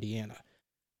 believe in Indiana.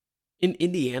 In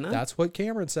Indiana? That's what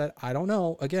Cameron said. I don't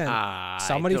know. Again,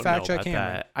 somebody fact check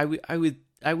Cameron. That.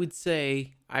 I would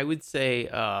say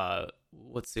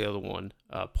what's the other one?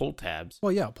 Pull tabs.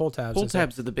 Well, yeah, pull tabs. Pull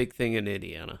tabs are the big thing in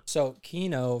Indiana. So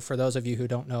Keno, for those of you who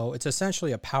don't know, it's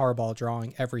essentially a Powerball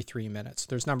drawing every 3 minutes.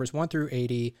 There's numbers 1 through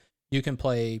 80. You can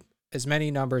play as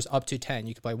many numbers up to 10.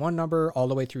 You can play one number all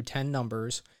the way through 10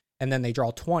 numbers, and then they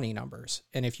draw 20 numbers.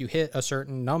 And if you hit a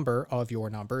certain number of your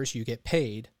numbers, you get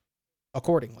paid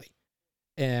accordingly.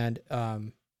 And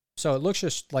so it looks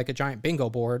just like a giant bingo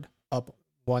board up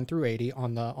 1 through 80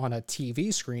 on a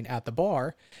TV screen at the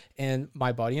bar. And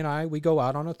my buddy and I, we go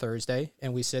out on a Thursday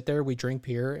and we sit there, we drink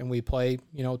beer, and we play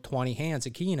 20 hands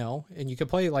of Keno, and you can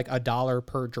play like $1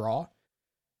 per draw.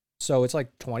 So it's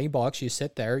like $20. You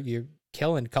sit there, you're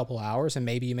killing a couple hours, and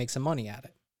maybe you make some money at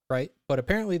it, right? But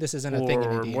apparently this isn't a thing in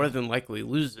Indiana. More than likely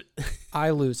lose it. I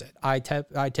lose it. I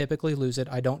typically lose it.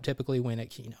 I don't typically win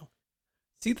at Keno.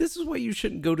 See, this is why you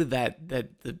shouldn't go to the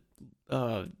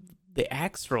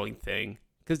axe throwing thing,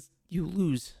 because you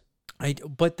lose.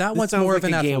 But that one's more of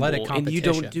an athletic competition. And you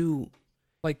don't do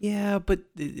yeah, but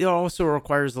it also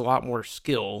requires a lot more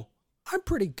skill. I'm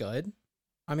pretty good.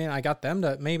 I mean, I got them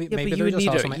to maybe but they're just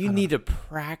awesome. You need to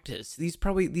practice. These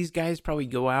guys probably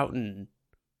go out and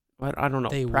I don't know.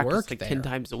 They practice work like there. 10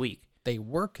 times a week. They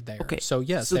work there. Okay. So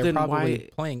yes, So they're then probably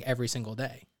playing every single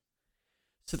day.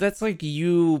 So that's like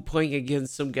you playing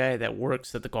against some guy that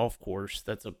works at the golf course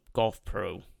that's a golf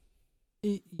pro.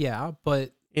 Yeah,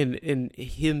 but And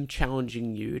him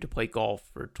challenging you to play golf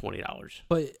for $20.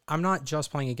 But I'm not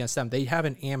just playing against them. They have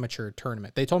an amateur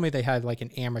tournament. They told me they had like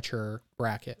an amateur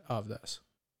bracket of this.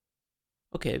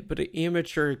 Okay, but an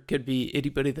amateur could be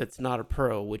anybody that's not a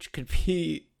pro, which could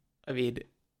be, I mean,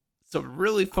 some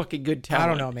really fucking good talent. I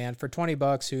don't know, man. For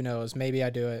 $20, who knows? Maybe I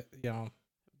do it,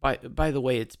 By the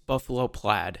way, it's Buffalo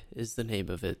Plaid is the name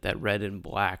of it, that red and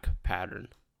black pattern.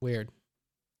 Weird.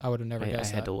 I would have never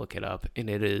guessed I had that. to look it up, and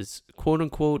it is, quote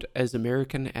unquote, as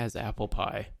American as apple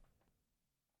pie.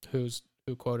 Who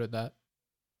quoted that?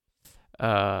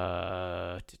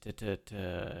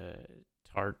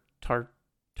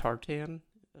 Tartan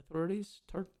authorities?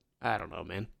 I don't know,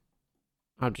 man.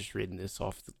 I'm just reading this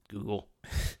off Google.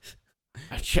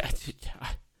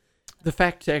 The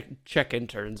fact check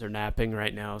interns are napping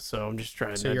right now, so I'm just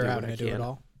trying to do what I can. So you're having to do it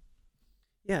all?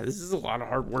 Yeah, this is a lot of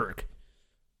hard work.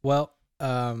 Well,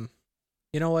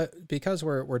 you know what? Because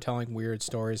we're telling weird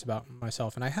stories about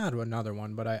myself, and I had another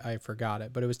one, but I forgot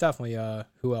it. But it was definitely a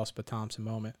who else but Thompson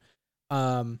moment.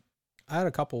 I had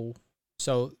a couple.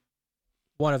 So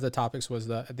one of the topics was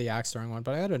the axe throwing one,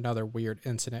 but I had another weird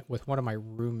incident with one of my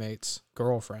roommate's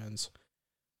girlfriends.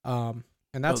 And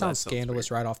that sounds scandalous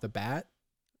right off the bat,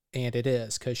 and it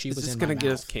is because she was in my mouth. Is this gonna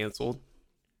get us canceled?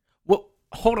 What?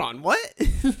 Hold on. What?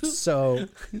 So,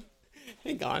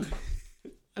 hang on.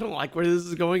 I don't like where this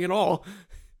is going at all.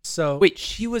 So wait,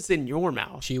 she was in your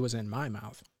mouth. She was in my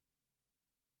mouth.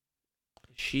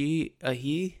 She a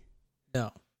he?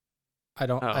 No, I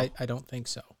don't. I don't think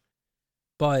so.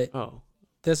 But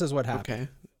this is what happened.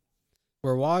 Okay.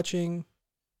 We're watching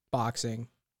boxing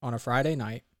on a Friday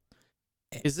night.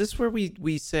 Is this where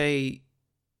we say,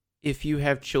 if you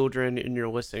have children and you're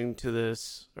listening to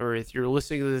this, or if you're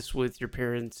listening to this with your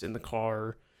parents in the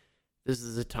car, this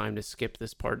is the time to skip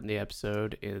this part in the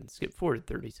episode and skip forward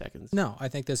 30 seconds? No, I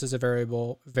think this is a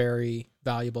very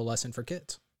valuable lesson for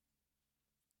kids.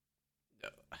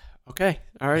 Okay.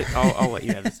 All right. I'll let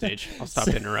you have the stage. I'll stop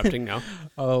interrupting now.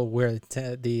 Oh, where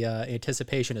the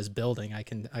anticipation is building. I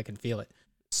can feel it.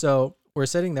 So we're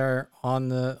sitting there on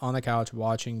the couch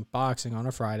watching boxing on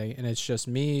a Friday, and it's just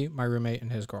me, my roommate,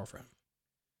 and his girlfriend.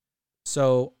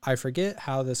 So I forget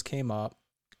how this came up,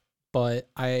 but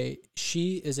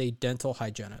she is a dental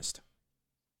hygienist.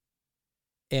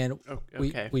 And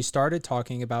we started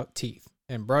talking about teeth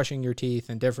and brushing your teeth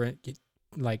and different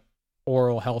like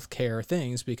oral health care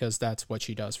things, because that's what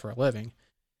she does for a living.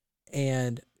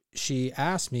 And she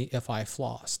asked me if I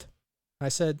flossed. I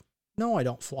said, no, I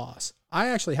don't floss. I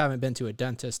actually haven't been to a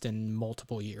dentist in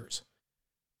multiple years,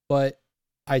 but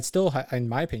I still, in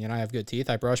my opinion, I have good teeth.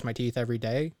 I brush my teeth every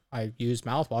day. I use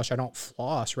mouthwash. I don't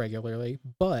floss regularly,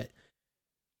 but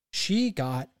she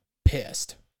got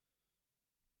pissed.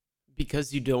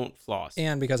 Because you don't floss.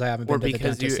 And because I haven't been to the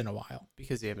dentist in a while.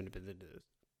 Because you haven't been to the dentist.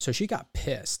 So she got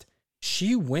pissed.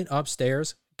 She went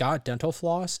upstairs, got dental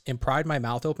floss, and pried my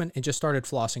mouth open and just started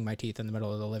flossing my teeth in the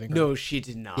middle of the living room. No, she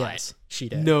did not. Yes, she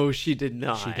did. No, she did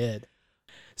not. She did.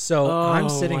 So I'm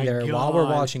sitting there while we're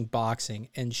watching boxing,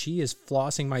 and she is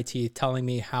flossing my teeth, telling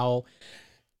me how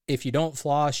if you don't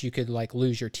floss, you could like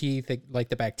lose your teeth. Like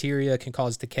the bacteria can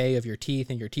cause decay of your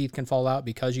teeth, and your teeth can fall out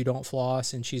because you don't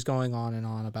floss. And she's going on and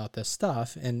on about this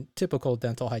stuff and typical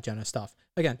dental hygienist stuff.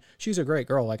 Again, she's a great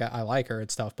girl. Like I like her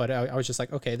and stuff, but I was just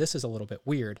like, okay, this is a little bit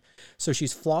weird. So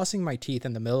she's flossing my teeth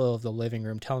in the middle of the living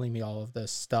room, telling me all of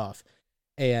this stuff.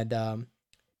 And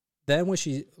then when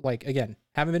she, like, again,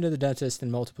 haven't been to the dentist in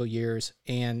multiple years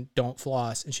and don't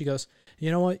floss. And she goes,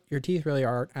 you know what? Your teeth really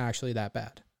aren't actually that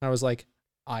bad. And I was like,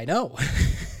 I know.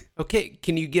 Okay,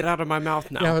 can you get out of my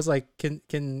mouth now? And I was like,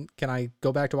 can I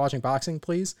go back to watching boxing,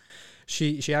 please?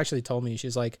 She actually told me,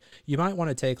 she's like, you might want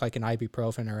to take like an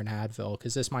ibuprofen or an Advil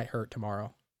because this might hurt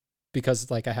tomorrow.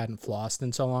 Because like I hadn't flossed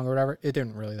in so long or whatever. It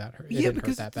didn't really hurt. It didn't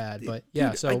hurt that bad. But yeah,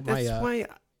 dude, so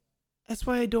that's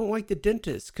why I don't like the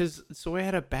dentist. So I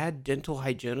had a bad dental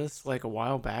hygienist like a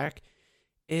while back.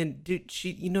 And dude,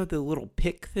 she, you know, the little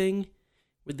pick thing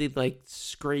where they'd like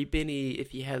scrape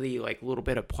if you had the like little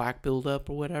bit of plaque buildup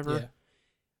or whatever. Yeah.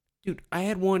 Dude, I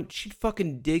had one, she'd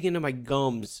fucking dig into my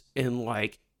gums and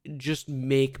like just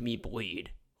make me bleed.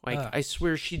 Like I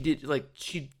swear she did, like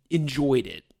she enjoyed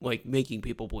it, like making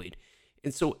people bleed.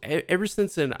 And so ever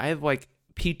since then, I have like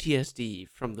PTSD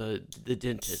from the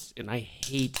dentist, and I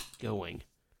hate going.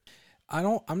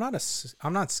 I'm not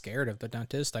scared of the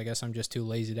dentist. I guess I'm just too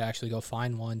lazy to actually go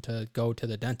find one to go to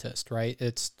the dentist, right?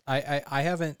 I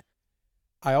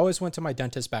always went to my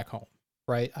dentist back home,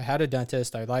 right? I had a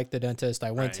dentist. I liked the dentist.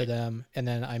 I went to them, and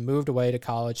then I moved away to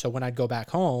college. So when I'd go back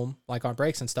home, like on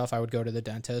breaks and stuff, I would go to the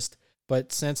dentist.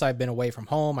 But since I've been away from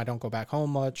home, I don't go back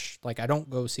home much. Like I don't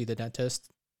go see the dentist.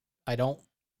 I don't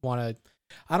want to,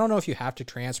 I don't know if you have to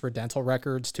transfer dental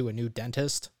records to a new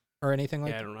dentist or anything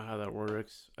like Yeah, I don't know how that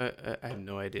works. I have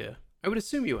no idea. I would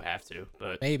assume you have to,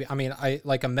 but maybe. I mean, I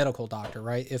like a medical doctor,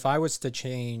 right? If I was to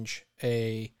change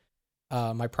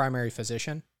my primary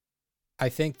physician, I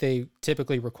think they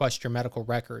typically request your medical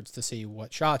records to see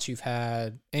what shots you've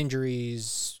had,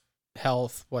 injuries,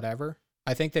 health, whatever.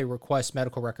 I think they request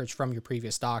medical records from your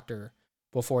previous doctor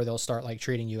before they'll start like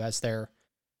treating you as their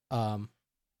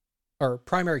or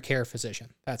primary care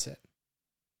physician. That's it.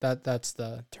 That's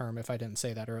the term if I didn't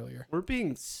say that earlier. we're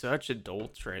being such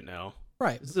adults right now.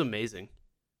 Right. This is amazing.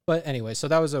 But anyway, so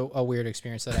that was a weird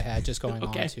experience that I had just going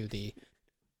Okay. on to the.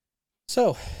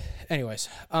 So, anyways,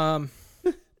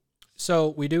 so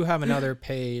we do have another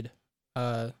paid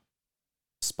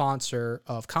sponsor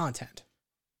of content.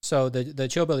 So the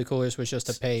Chill Billy Coolers was just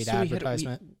a paid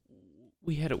advertisement.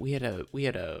 We had a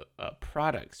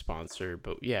product sponsor,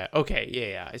 but yeah, okay,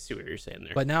 yeah, I see what you're saying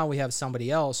there. But now we have somebody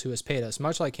else who has paid us,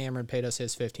 much like Cameron paid us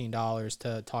his $15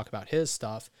 to talk about his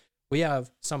stuff. We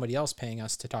have somebody else paying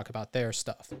us to talk about their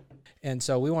stuff. And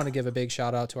so we want to give a big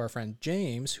shout out to our friend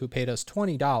James, who paid us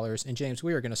 $20. And James,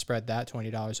 we are going to spread that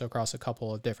 $20 across a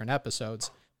couple of different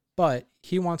episodes. But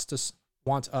he wants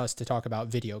us to talk about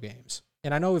video games.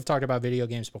 And I know we've talked about video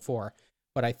games before,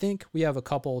 but I think we have a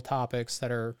couple topics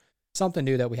that are something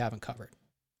new that we haven't covered.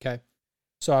 Okay.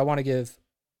 So I want to give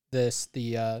this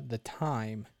the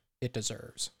time it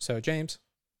deserves. So James,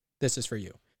 this is for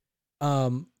you.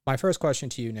 My first question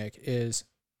to you, Nick, is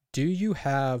do you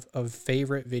have a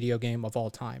favorite video game of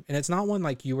all time? And it's not one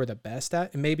like you were the best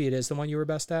at, and maybe it is the one you were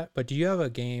best at, but do you have a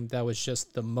game that was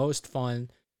just the most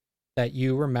fun that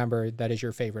you remember that is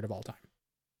your favorite of all time?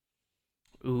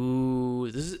 Ooh,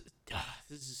 this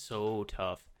is so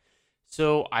tough.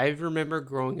 So I remember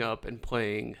growing up and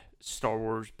playing Star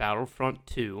Wars Battlefront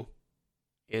 2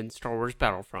 and Star Wars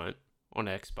Battlefront on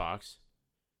Xbox.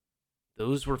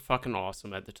 Those were fucking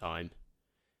awesome at the time.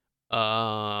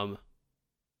 I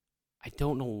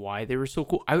don't know why they were so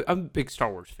cool. I'm a big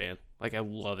Star Wars fan. Like, I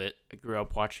love it. I grew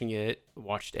up watching it.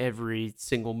 Watched every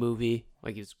single movie.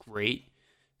 Like, it's great.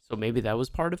 So maybe that was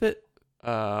part of it.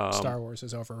 Star Wars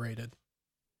is overrated.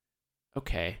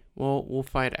 Okay. Well, we'll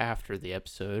fight after the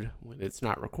episode when it's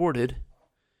not recorded.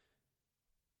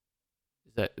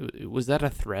 Was that a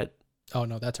threat? Oh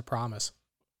no, that's a promise.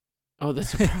 Oh,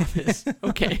 that's a promise.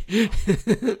 Okay.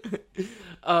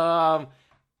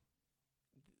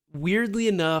 Weirdly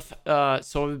enough,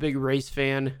 so I'm a big race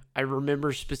fan. I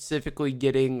remember specifically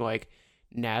getting like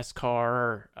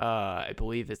NASCAR. I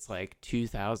believe it's like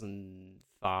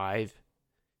 2005,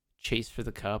 Chase for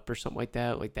the Cup or something like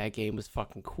that. Like that game was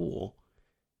fucking cool.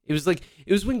 It was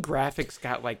when graphics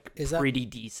got like pretty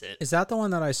decent. Is that the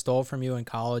one that I stole from you in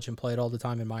college and played all the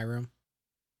time in my room?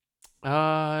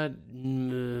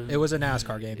 It was a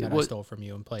NASCAR game that I stole from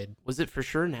you and played. Was it for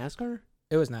sure NASCAR?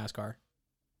 It was NASCAR.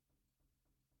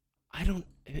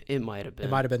 It might have been. It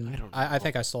might have been. I don't know. I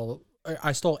think I stole a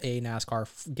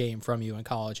NASCAR game from you in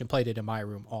college and played it in my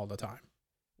room all the time.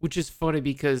 Which is funny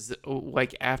because,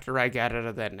 like, after I got out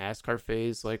of that NASCAR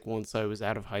phase, like, once I was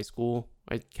out of high school,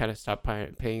 I kind of stopped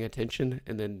paying attention,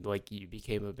 and then, like, you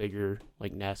became a bigger,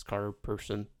 like, NASCAR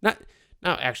person. Not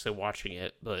actually watching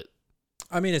it, but...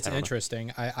 I mean, it's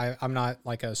interesting. I'm not,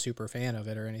 like, a super fan of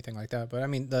it or anything like that, but, I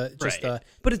mean, But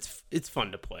it's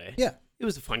fun to play. Yeah. It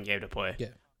was a fun game to play.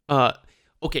 Yeah.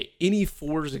 Okay, any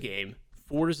Forza game.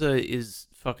 Forza is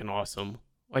fucking awesome.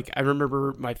 Like, I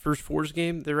remember my first Forza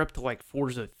game, they're up to, like,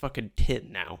 Forza fucking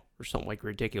 10 now, or something, like,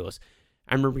 ridiculous.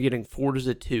 I remember getting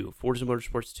Forza 2, Forza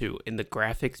Motorsports 2, and the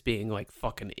graphics being, like,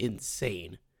 fucking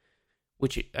insane.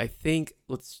 Which I think,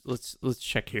 let's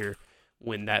check here,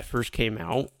 when that first came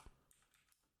out.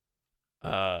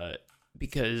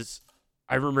 Because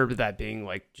I remember that being,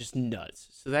 like, just nuts.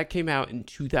 So that came out in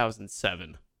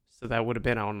 2007. So that would have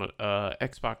been on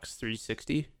Xbox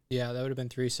 360. Yeah, that would have been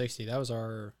 360. That was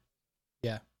our...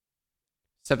 Yeah.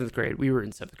 7th grade. We were in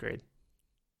 7th grade.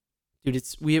 Dude,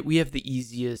 we have the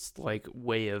easiest like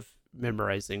way of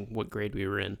memorizing what grade we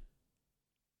were in.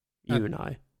 You and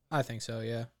I. I think so,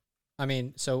 yeah. I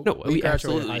mean, so no, we graduated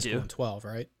absolutely high school do. in 12,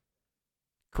 right?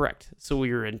 Correct. So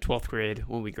we were in 12th grade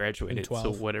when we graduated.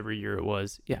 So whatever year it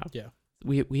was. Yeah. Yeah.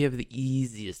 We have the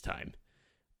easiest time.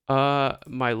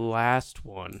 My last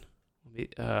one.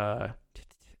 Fuck,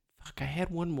 I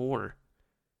had one more.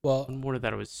 Well, one more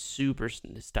that I was super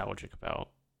nostalgic about.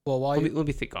 Well, let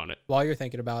me think on it. While you're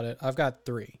thinking about it, I've got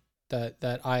 3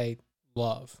 that I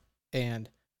love, and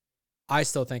I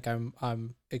still think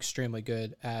I'm extremely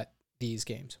good at these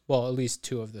games. Well, at least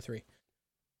 2 of the 3.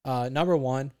 Number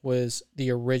 1 was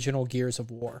the original Gears of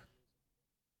War.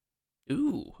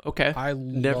 Ooh, okay. I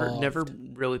Never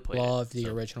really played loved it. the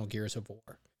So. original Gears of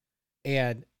War.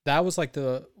 And that was like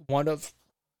one of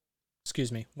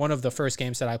the first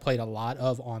games that I played a lot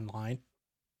of online.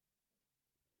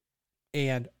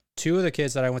 And two of the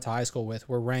kids that I went to high school with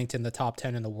were ranked in the top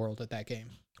 10 in the world at that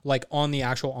game. Like on the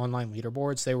actual online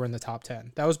leaderboards, they were in the top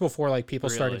 10. That was before like people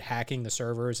started Really? hacking the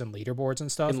servers and leaderboards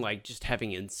and stuff. And like just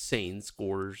having insane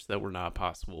scores that were not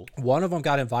possible. One of them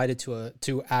got invited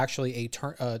to actually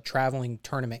a traveling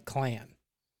tournament clan,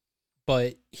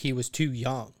 but he was too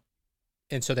young,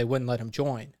 and so they wouldn't let him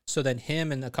join. So then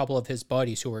him and a couple of his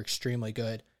buddies who were extremely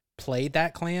good played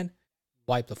that clan,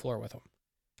 wiped the floor with him.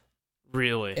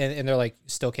 Really? And they're like,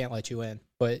 still can't let you in.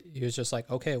 But he was just like,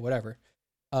 okay, whatever.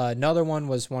 Another one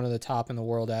was one of the top in the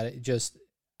world at it.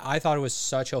 I thought it was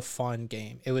such a fun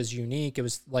game. It was unique. It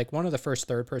was like one of the first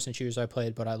third-person shooters I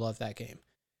played, but I love that game.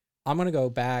 I'm going to go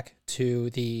back to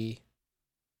the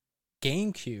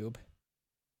GameCube.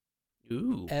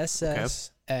 Ooh.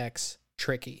 SSX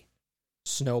Tricky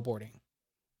snowboarding.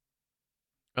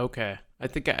 Okay. I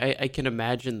think I can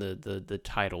imagine the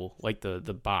title, like the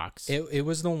box. It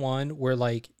was the one where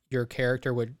like your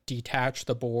character would detach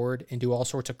the board and do all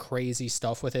sorts of crazy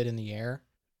stuff with it in the air.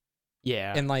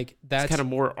 Yeah. And like that's kind of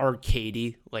more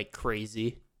arcadey, like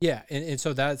crazy. Yeah, and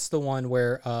so that's the one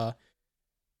where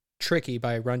Tricky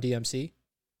by Run DMC.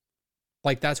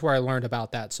 Like that's where I learned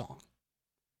about that song.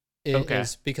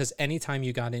 Is because anytime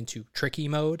you got into tricky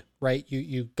mode, right?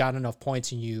 You got enough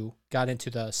points and you got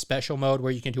into the special mode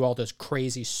where you can do all those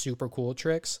crazy super cool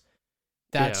tricks,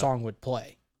 that song would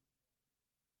play.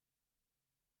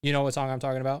 You know what song I'm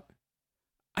talking about?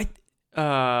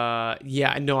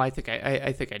 Yeah, no, I think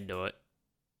I know it.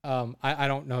 I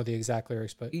don't know the exact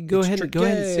lyrics, but go ahead and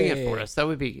sing it for us. That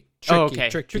would be tricky,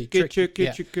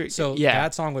 tricky. So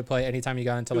that song would play anytime you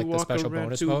got into like the special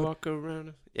bonus mode. Walk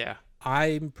around. Yeah.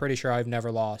 I'm pretty sure I've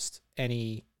never lost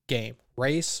any game,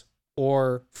 race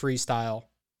or freestyle.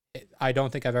 I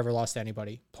don't think I've ever lost to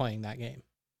anybody playing that game.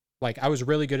 Like I was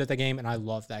really good at the game and I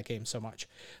love that game so much.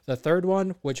 The third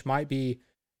one, which might be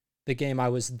the game I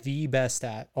was the best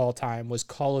at all time, was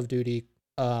Call of Duty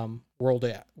World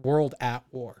at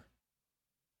War.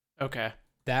 Okay.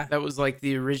 That was like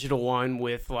the original one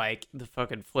with like the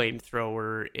fucking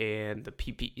flamethrower and the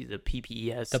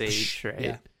PPSH, right?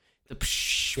 Yeah. The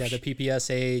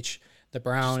PPSH, the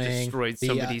Browning, destroyed the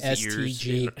somebody's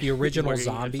STG, ears the original wearing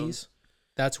zombies. headphones.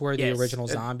 That's where the original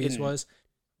zombies was.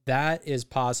 That is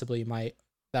possibly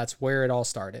that's where it all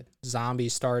started.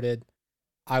 Zombies started.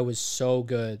 I was so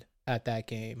good at that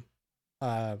game.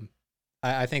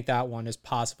 I think that one is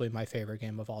possibly my favorite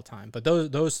game of all time. But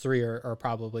those three are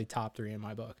probably top three in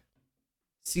my book.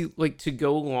 See, like to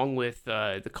go along with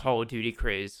the Call of Duty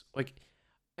craze, like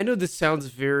I know this sounds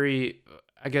very,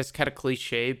 I guess, kind of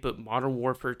cliche, but Modern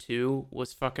Warfare 2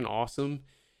 was fucking awesome.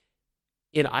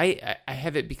 And I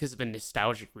have it because of a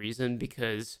nostalgic reason,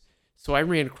 because so I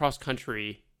ran cross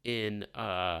country in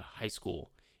high school,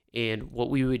 and what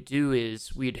we would do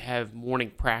is we'd have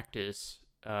morning practice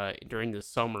during the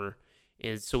summer,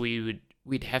 and so we'd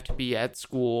have to be at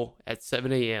school at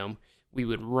 7 a.m. We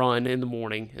would run in the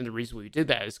morning, and the reason we did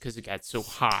that is because it got so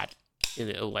hot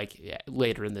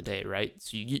later in the day, right?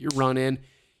 So you get your run in,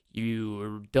 you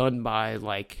were done by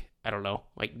like, I don't know,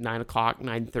 like 9 o'clock,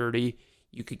 9:30.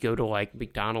 You could go to like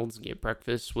McDonald's and get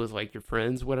breakfast with like your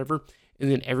friends, whatever.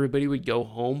 And then everybody would go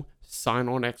home, sign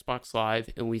on Xbox Live,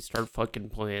 and we start fucking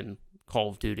playing Call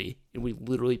of Duty. And we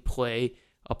literally play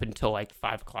up until like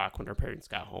 5 o'clock when our parents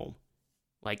got home.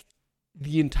 Like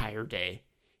the entire day.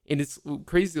 And it's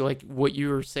crazy, like what you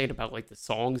were saying about like the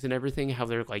songs and everything, how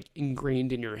they're like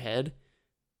ingrained in your head.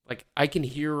 Like I can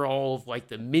hear all of like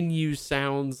the menu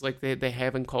sounds like they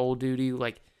have in Call of Duty.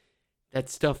 Like that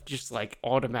stuff just like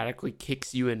automatically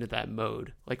kicks you into that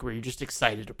mode, like where you're just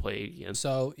excited to play again.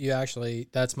 So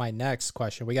that's my next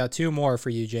question. We got two more for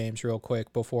you, James, real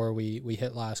quick before we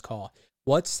hit last call.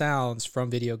 What sounds from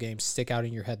video games stick out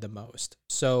in your head the most?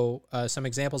 So some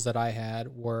examples that I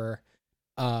had were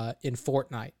in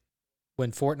Fortnite,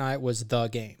 when Fortnite was the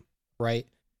game, right?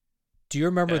 Do you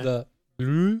remember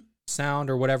the sound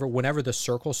or whatever whenever the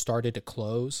circle started to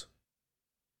close?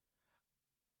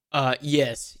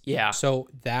 Yes, yeah. So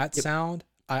that sound,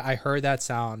 I heard that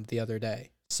sound the other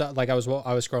day. So like I was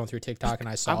scrolling through TikTok and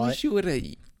I saw I wish you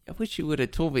would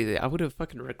have told me that. I would have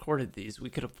fucking recorded these. We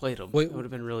could have played them. It would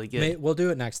have been really good. We'll do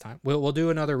it next time. We'll do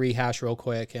another rehash real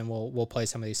quick and we'll play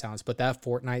some of these sounds. But that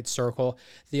Fortnite circle,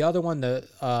 the other one,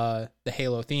 the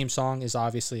Halo theme song is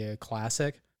obviously a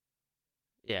classic.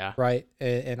 Yeah. Right?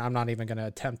 And I'm not even going to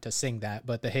attempt to sing that,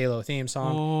 but the Halo theme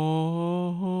song.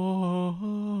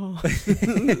 now.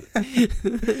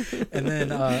 And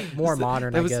then more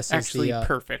modern, I guess, actually is the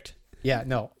perfect. yeah,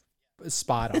 no,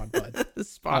 spot on, bud.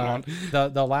 Spot on.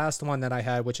 The last one that I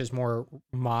had, which is more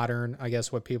modern, I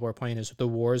guess what people are playing is the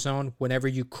Warzone. Whenever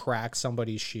you crack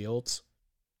somebody's shields,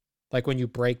 like when you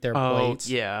break their plates,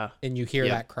 yeah, and you hear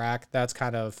that crack, that's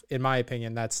kind of, in my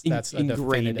opinion, that's a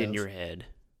ingrained definitive, in your head.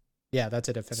 Yeah, that's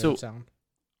a definitive sound.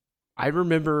 I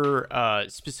remember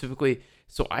specifically.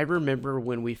 So I remember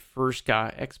when we first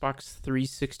got Xbox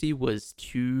 360 was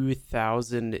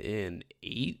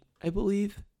 2008, I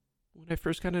believe. When I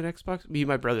first got an Xbox, me and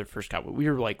my brother first got one. We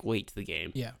were like late to the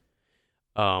game. Yeah.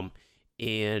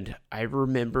 And I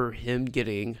remember him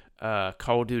getting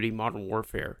Call of Duty Modern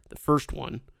Warfare, the first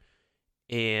one.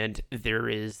 And there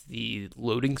is the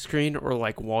loading screen, or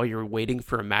like while you're waiting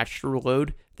for a match to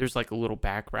reload, there's like a little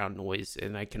background noise,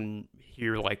 and I can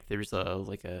hear like there's a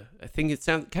thing. It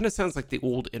kind of sounds like the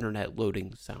old internet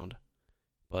loading sound,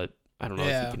 but I don't know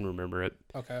if you can remember it.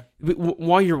 Okay.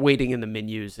 While you're waiting in the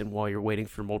menus and while you're waiting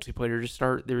for multiplayer to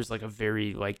start, there's like a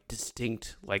very like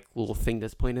distinct like little thing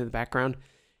that's playing in the background.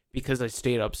 Because I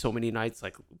stayed up so many nights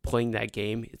like playing that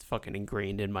game, it's fucking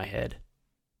ingrained in my head.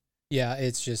 Yeah,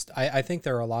 it's just, I think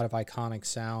there are a lot of iconic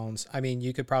sounds. I mean,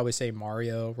 you could probably say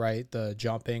Mario, right? The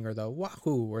jumping or the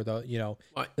wahoo or the,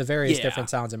 the various different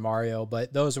sounds in Mario.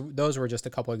 But those were just a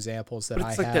couple examples that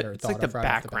I had or thought of. It's like the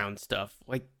background stuff,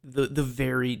 like the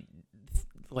very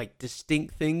like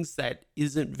distinct things that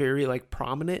isn't very like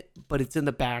prominent, but it's in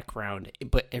the background,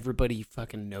 but everybody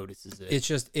fucking notices it. It's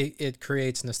just, it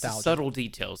creates nostalgia. It's subtle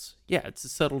details. Yeah, it's the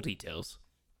subtle details.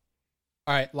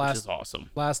 All right, which is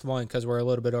awesome. Last one, because we're a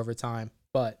little bit over time,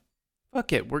 but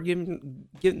fuck it, we're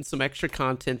getting some extra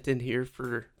content in here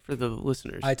for the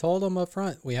listeners. I told them up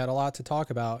front we had a lot to talk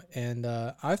about, and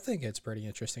I think it's pretty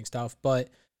interesting stuff. But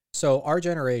so our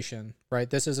generation, right?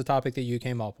 This is a topic that you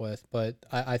came up with, but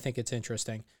I think it's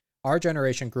interesting. Our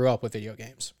generation grew up with video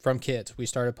games from kids. We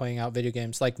started playing out video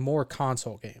games, like more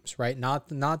console games, right? Not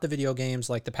the video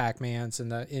games like the Pac-Mans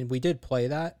and we did play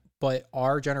that. But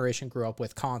our generation grew up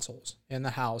with consoles in the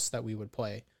house that we would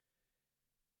play.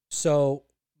 So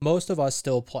most of us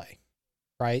still play,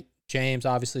 right? James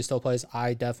obviously still plays.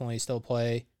 I definitely still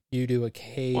play. You do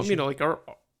occasionally. Well, I mean, like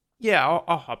I'll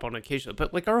hop on occasionally,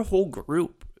 but like our whole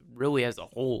group really as a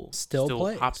whole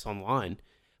still hops online.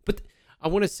 But I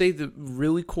want to say the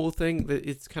really cool thing that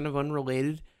it's kind of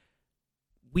unrelated.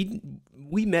 We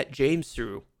met James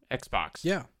through Xbox.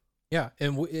 Yeah. Yeah,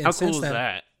 and how cool is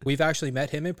that? We've actually met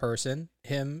him in person,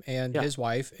 him and his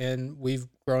wife, and we've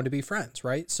grown to be friends,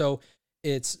 right? So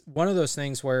it's one of those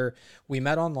things where we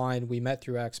met online, we met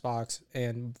through Xbox,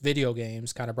 and video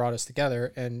games kind of brought us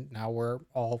together, and now we're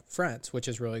all friends, which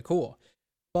is really cool.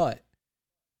 But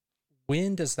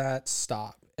when does that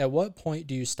stop? At what point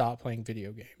do you stop playing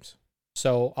video games?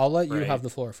 So I'll let you have the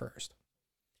floor first.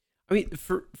 I mean,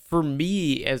 for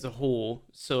me as a whole,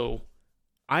 so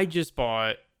I just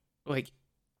bought... Like,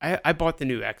 I bought the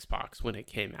new Xbox when it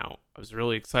came out. I was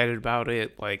really excited about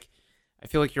it. Like, I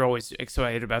feel like you're always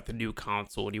excited about the new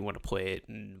console and you want to play it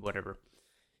and whatever.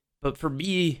 But for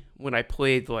me, when I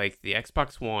played, like, the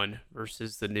Xbox One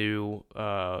versus the new,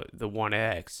 the One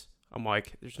X, I'm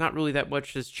like, there's not really that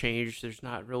much that's changed. There's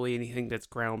not really anything that's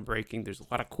groundbreaking. There's a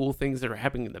lot of cool things that are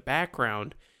happening in the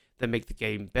background that make the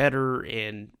game better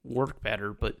and work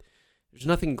better, but there's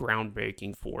nothing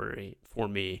groundbreaking for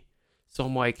me. So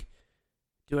I'm like,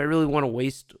 do I really want to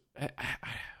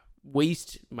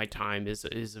waste my time is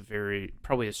a very,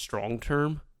 probably a strong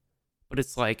term, but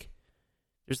it's like,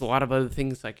 there's a lot of other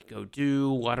things I could go do,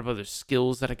 a lot of other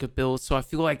skills that I could build. So I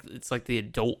feel like it's like the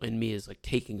adult in me is like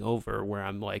taking over where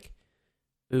I'm like,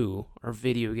 ooh, are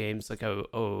video games like a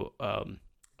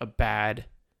bad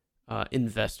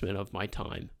investment of my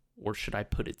time, or should I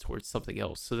put it towards something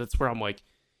else? So that's where I'm like,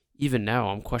 even now,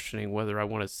 I'm questioning whether I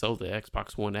want to sell the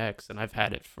Xbox One X, and I've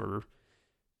had it for,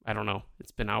 I don't know,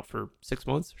 it's been out for 6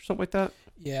 months or something like that.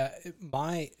 Yeah,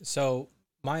 my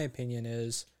opinion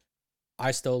is,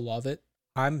 I still love it.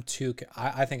 I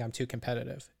think I'm too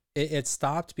competitive. It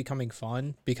stopped becoming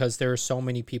fun because there are so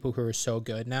many people who are so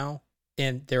good now,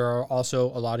 and there are also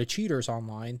a lot of cheaters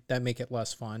online that make it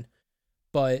less fun.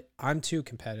 But I'm too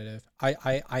competitive.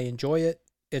 I enjoy it.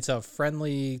 It's a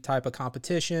friendly type of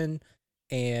competition.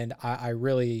 And I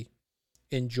really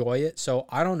enjoy it. So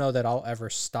I don't know that I'll ever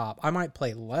stop. I might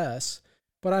play less,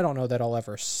 but I don't know that I'll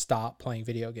ever stop playing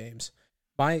video games.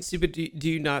 See, but do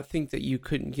you not think that you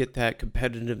couldn't get that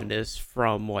competitiveness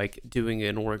from like doing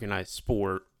an organized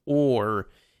sport? Or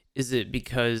is it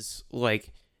because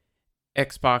like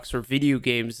Xbox or video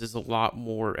games is a lot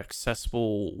more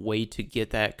accessible way to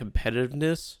get that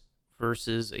competitiveness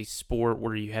versus a sport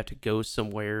where you have to go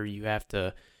somewhere, you have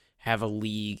to have a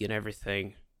league and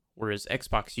everything. Whereas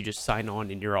Xbox, you just sign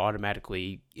on and you're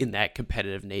automatically in that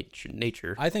competitive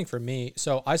nature. I think for me,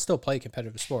 so I still play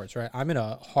competitive sports, right? I'm in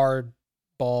a hard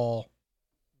ball,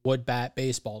 wood bat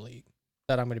baseball league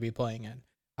that I'm going to be playing in.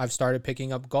 I've started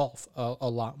picking up golf a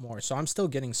lot more. So I'm still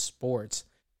getting sports,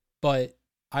 but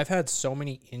I've had so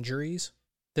many injuries.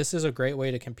 This is a great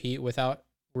way to compete without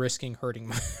risking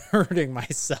hurting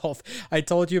myself. I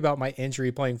told you about my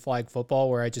injury playing flag football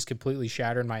where I just completely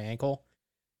shattered my ankle.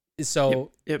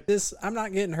 So Yep. I'm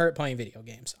not getting hurt playing video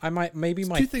games. Maybe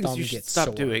my two things thumb you should gets stop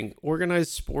sore. doing: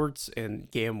 organized sports and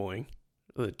gambling.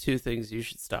 The two things you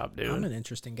should stop doing. I'm an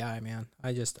interesting guy, man.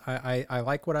 I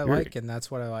like what I You're like, and that's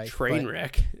what I like. Train But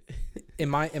wreck. in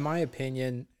my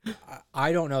opinion,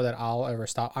 I don't know that I'll ever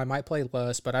stop. I might play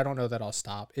less, but I don't know that I'll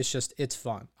stop. It's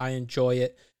fun. I enjoy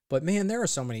it. But man, there are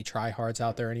so many tryhards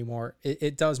out there anymore.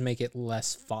 It does make it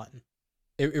less fun.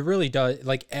 It really does.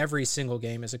 Like every single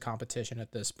game is a competition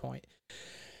at this point.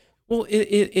 Well,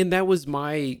 and that was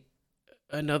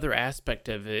another aspect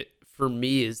of it for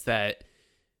me is that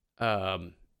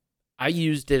I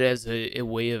used it as a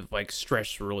way of like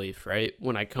stress relief, right?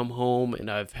 When I come home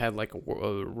and I've had like a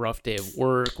rough day of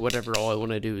work, whatever, all I want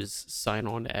to do is sign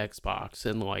on to Xbox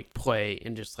and like play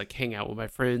and just like hang out with my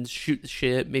friends, shoot the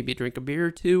shit, maybe drink a beer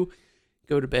or two,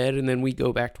 go to bed, and then we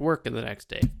go back to work the next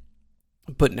day.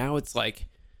 But now it's like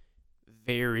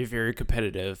very, very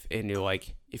competitive, and you're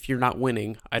like, if you're not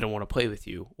winning, I don't want to play with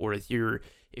you. Or if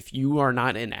you are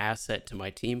not an asset to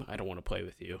my team, I don't want to play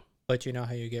with you. But you know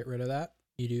how you get rid of that?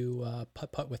 You do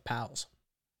putt with pals.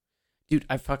 Dude,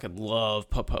 I fucking love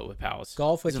putt with pals.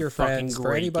 Golf with It's a your fucking friends. For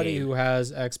great anybody game. who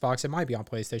has Xbox, it might be on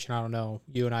PlayStation. I don't know.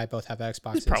 You and I both have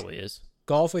Xboxes. This probably is.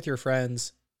 Golf with your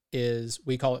friends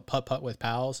we call it putt with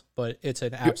pals, but it's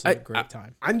an absolute great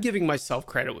time. I'm giving myself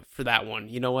credit for that one.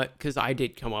 You know what? Because I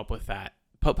did come up with that.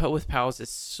 Putt with pals is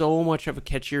so much of a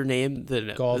catchier name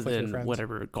than Golf with your friends.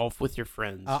 whatever. Golf with your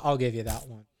friends. I'll give you that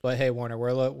one. But hey, Warner,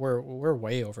 we're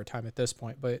way over time at this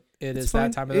point. But it's It's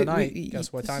fine. that time of the night.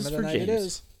 Guess what this time is of the for night it James.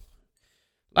 is?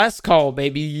 Last call,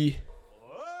 baby.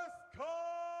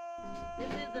 This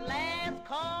is the last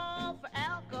call for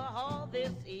alcohol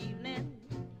this evening.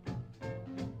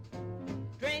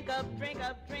 Drink up, drink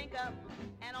up, drink up,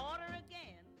 and order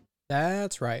again.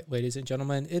 That's right, ladies and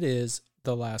gentlemen. It is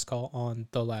the last call on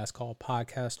the Last Call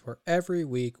podcast, where every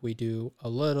week we do a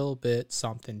little bit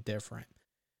something different.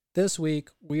 This week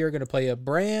we are going to play a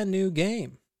brand new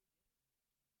game.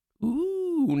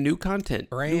 Ooh, new content.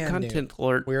 Brand new content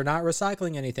alert. We are not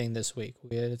recycling anything this week.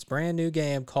 It's a brand new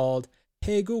game called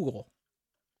Hey Google.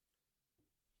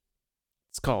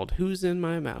 It's called Who's in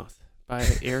My Mouth by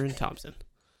Aaron Thompson.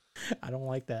 I don't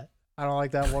like that. I don't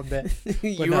like that one bit.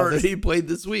 You no, already played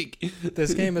this week.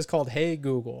 This game is called Hey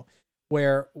Google,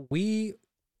 where we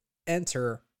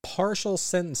enter partial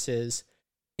sentences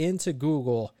into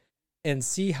Google and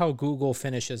see how Google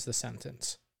finishes the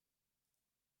sentence.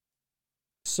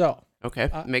 So Okay,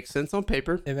 makes sense on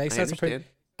paper. it makes I sense. understand.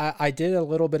 I did a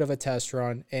little bit of a test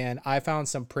run and I found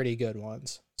some pretty good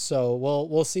ones. So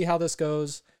we'll see how this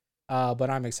goes, but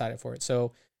I'm excited for it.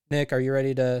 So Nick, are you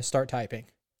ready to start typing?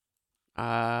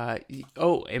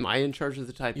 Am I in charge of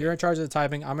the typing? You're in charge of the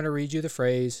typing. I'm going to read you the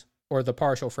phrase or the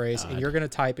partial phrase, and you're going to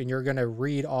type and you're going to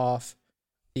read off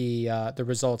the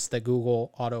results that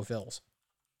Google autofills.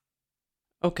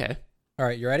 Okay. All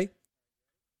right, you ready?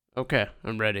 Okay,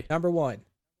 I'm ready. Number 1.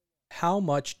 How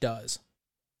much does?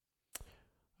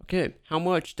 Okay, how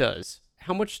much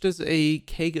does a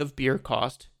keg of beer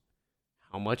cost?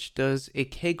 How much does a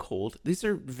keg hold? These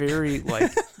are very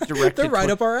like directed. They're right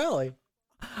up our alley.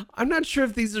 I'm not sure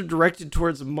if these are directed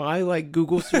towards my like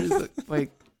Google search.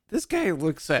 Like this guy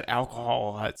looks at alcohol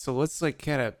a lot, so let's like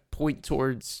kind of point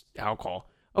towards alcohol.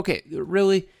 Okay,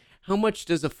 really, how much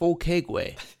does a full keg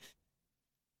weigh?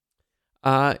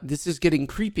 This is getting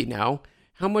creepy now.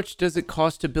 How much does it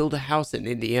cost to build a house in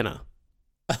Indiana?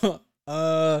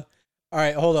 All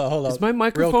right, hold on. Is my Real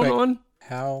microphone quick. on?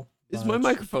 How Is my much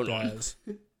microphone on? does?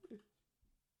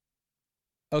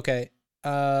 Okay.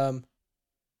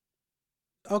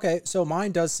 Okay, so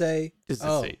mine does say,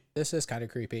 this is kind of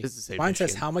creepy. This is the same Mine says,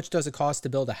 Michigan. how much does it cost to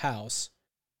build a house?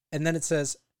 And then it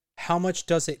says, how much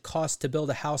does it cost to build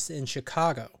a house in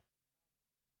Chicago?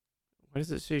 Why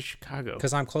does it say Chicago?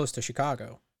 Because I'm close to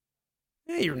Chicago.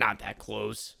 You're not that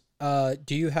close.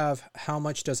 Do you have how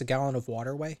much does a gallon of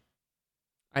water weigh?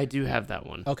 I do have that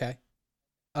one. Okay.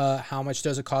 How much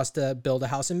does it cost to build a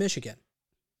house in Michigan?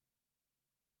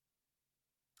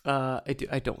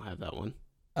 I don't have that one.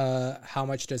 How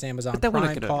much does Amazon But that one I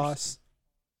Prime could cost?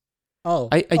 Oh,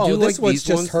 I do this like one's these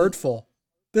just ones. hurtful.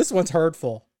 This one's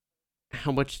hurtful.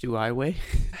 How much do I weigh?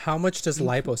 How much does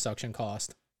liposuction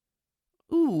cost?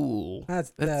 Ooh,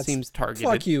 that seems targeted.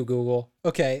 Fuck you, Google.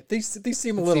 Okay, these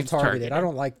seem a That little seems targeted. I targeted.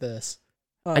 don't like this.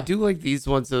 I do like these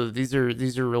ones though. These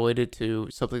are related to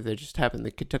something that just happened,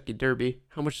 the Kentucky Derby.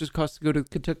 How much does it cost to go to the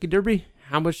Kentucky Derby?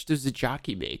 How much does a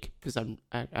jockey make? Because I'm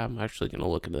actually gonna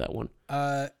look into that one.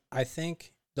 I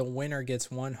think the winner gets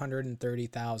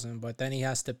 130,000, but then he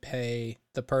has to pay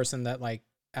the person that like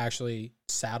actually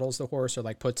saddles the horse or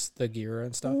like puts the gear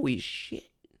and stuff. Holy shit!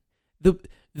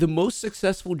 The most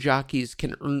successful jockeys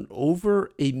can earn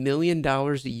over $1 million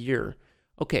a year.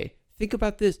 Okay, think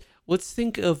about this. Let's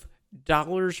think of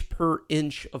dollars per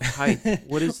inch of height.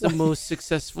 What is the most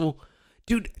successful?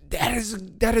 Dude, that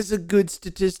is a good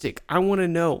statistic. I want to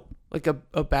know. Like a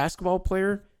basketball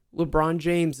player, LeBron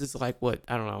James is like what?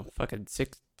 I don't know, fucking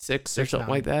 6'6" or something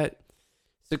like that.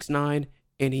 6'9",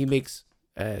 and he makes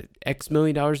X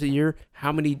million dollars a year.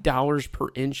 How many dollars per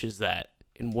inch is that?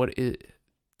 And what is?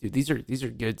 Dude, these are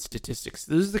good statistics.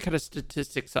 Those are the kind of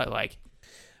statistics I like.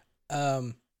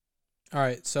 All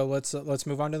right, so let's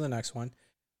move on to the next one.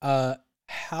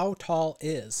 How tall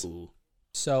is? Ooh.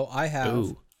 So I have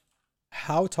Ooh.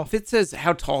 how tall. If it says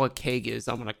how tall a keg is,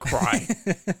 I'm gonna cry.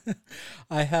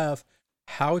 I have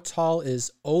how tall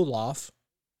is Olaf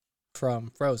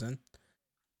from Frozen?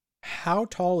 How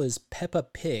tall is Peppa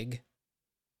Pig?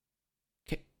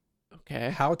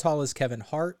 Okay, How tall is Kevin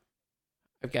Hart?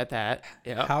 I've got that.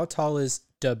 Yeah, How tall is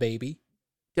Da Baby?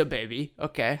 the baby.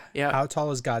 Okay, yeah. How tall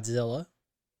is Godzilla?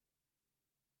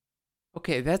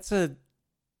 Okay, that's a.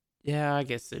 Yeah, I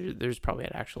guess there's probably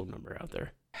an actual number out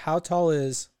there. How tall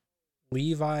is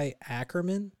Levi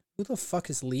Ackerman? Who the fuck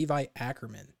is Levi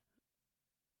Ackerman?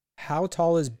 How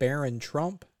tall is Baron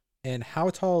Trump? And how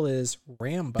tall is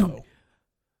Rambo? Dude,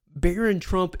 Baron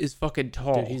Trump is fucking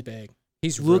tall. Dude, he's big.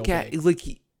 He's Look real at big.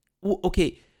 like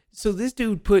okay, so this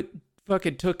dude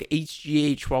fucking took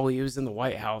HGH while he was in the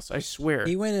White House. I swear.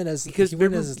 He went in as Because he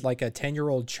went remember- as like a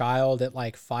 10-year-old child at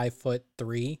like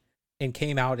 5'3" and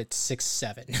came out at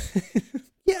 6'7".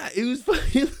 Yeah, it was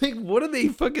fucking like, what are they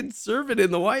fucking serving in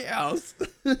the White House?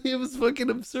 It was fucking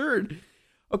absurd.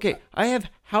 Okay, I have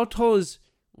how tall is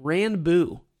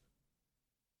Ranboo?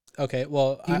 Okay,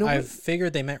 well, Do you know I what-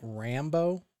 figured they meant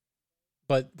Rambo,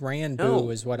 but Ranboo No,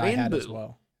 is what I had as Ranboo.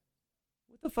 well.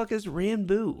 What the fuck is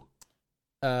Ranboo?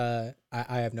 I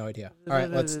have no idea. All right,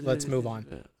 let's move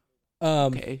on.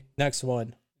 Okay. Next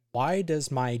one. Why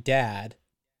does my dad ...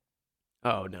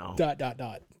 Oh no,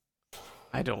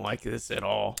 I don't like this at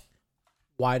all.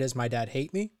 Why does my dad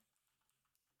hate me?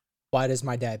 Why does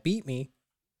my dad beat me?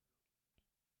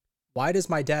 Why does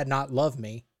my dad not love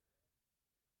me?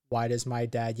 Why does my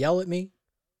dad yell at me?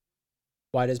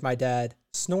 Why does my dad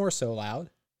snore so loud?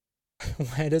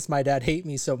 Why does my dad hate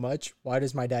me so much? Why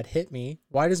does my dad hit me?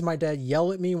 Why does my dad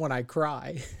yell at me when I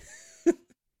cry?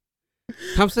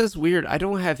 Tom says weird. I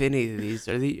don't have any of these.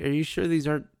 Are you sure these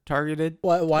aren't targeted?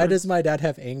 Why does my dad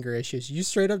have anger issues? You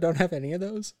straight up don't have any of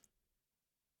those?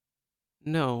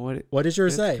 No. What does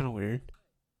yours say? Kind of weird.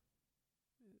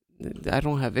 I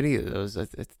don't have any of those.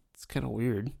 It's kind of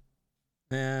weird.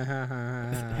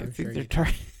 I think they're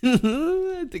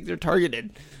I think they're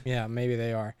targeted. Yeah, maybe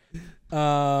they are.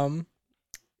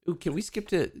 Ooh, can we skip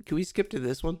to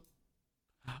this one?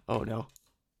 Oh no.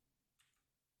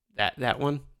 That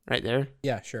one right there.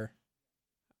 Yeah, sure.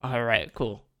 All right,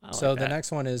 cool. I So like the that.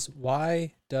 next one is,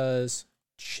 why does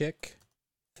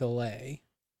Chick-fil-A...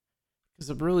 Because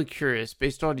I'm really curious,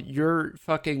 based on your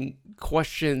fucking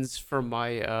questions from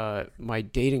my my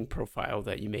dating profile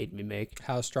that you made me make.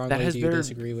 How strongly has do you very-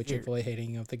 disagree with very- Chick-fil-A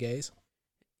hating of the gays?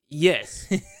 Yes,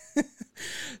 it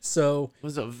So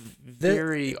was a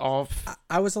very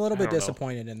I was a little I bit don't know.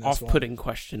 disappointed in this one. off-putting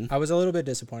question. I was a little bit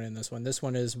disappointed in this one. This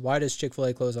one is, why does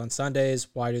Chick-fil-A close on Sundays?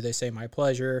 Why do they say my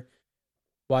pleasure?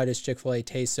 Why does Chick-fil-A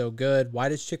taste so good? Why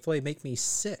does Chick-fil-A make me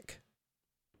sick?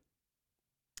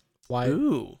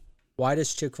 Ooh, Why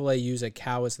does Chick-fil-A use a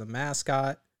cow as the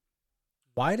mascot?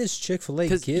 Why does Chick-fil-A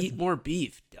because eat more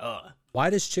beef. Duh. Why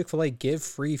does Chick-fil-A give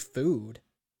free food?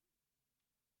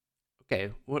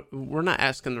 Okay, we're not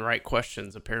asking the right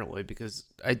questions apparently because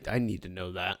I need to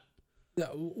know that.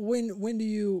 When do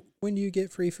you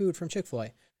get free food from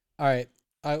Chick-fil-A? All right,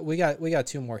 we got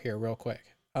two more here real quick.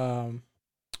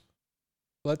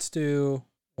 Let's do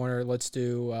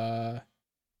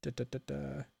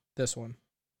this one.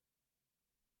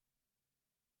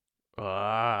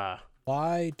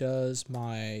 Why does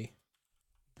my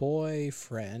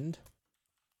boyfriend...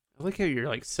 I like how you're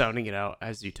like sounding it out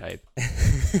as you type.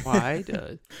 Why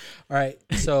does? All right,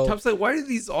 so Tom's like, why are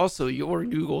these also your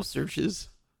Google searches?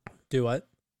 do what?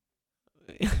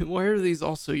 Why are these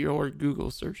also your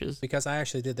Google searches? Because I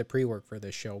actually did the pre-work for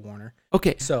this show, Warner.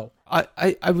 Okay, So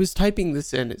I was typing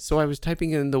this in. So I was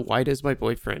typing in the why does my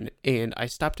boyfriend, and I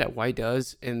stopped at why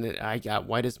does, and then I got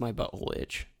why does my butthole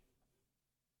itch?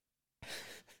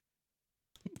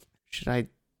 Should I?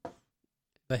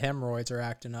 the hemorrhoids are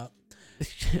acting up.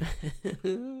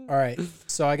 All right.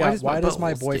 So I got Why why does does my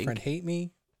my butthole boyfriend stink? hate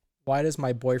me? Why does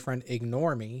my boyfriend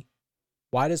ignore me?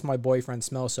 Why does my boyfriend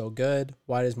smell so good?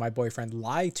 Why does my boyfriend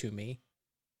lie to me?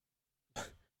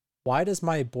 Why does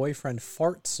my boyfriend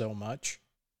fart so much?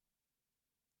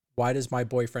 Why does my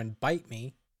boyfriend bite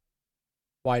me?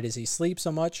 Why does he sleep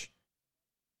so much?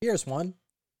 Here's one.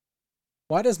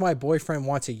 Why does my boyfriend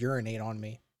want to urinate on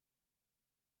me?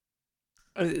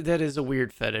 That is a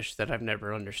weird fetish that I've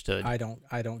never understood. I don't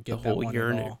get The that whole one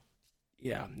urinate. at all.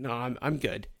 Yeah, no, I'm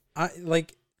good. I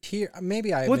like here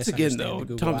maybe I Once again, misunderstand though, the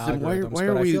Google Thompson, why algorithms,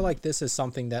 are but I we- feel like this is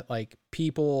something that like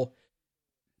people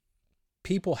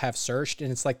have searched,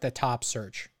 and it's like the top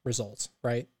search results,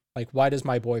 right? Like, why does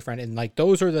my boyfriend, and like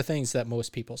those are the things that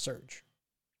most people search.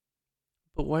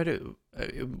 But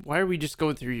why are we just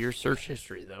going through your search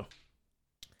history though?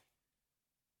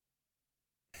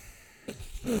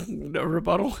 No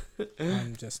rebuttal.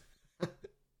 I'm just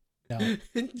no.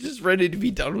 Just ready to be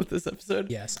done with this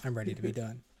episode. Yes, I'm ready to be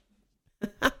done.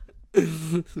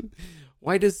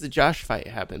 Why does the Josh fight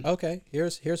happen? Okay,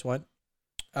 here's one.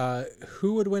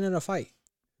 Who would win in a fight?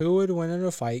 Who would win in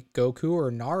a fight, Goku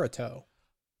or Naruto?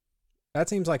 That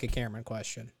seems like a Cameron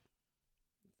question.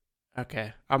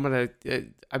 Okay, I'm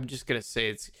just gonna say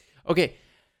it's okay.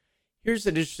 Here's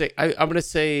an interesting. I'm gonna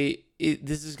say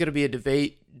this is gonna be a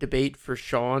debate for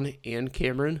Sean and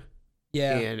Cameron.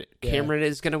 Yeah. And Cameron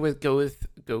is gonna go with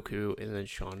Goku, and then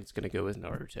Sean is gonna go with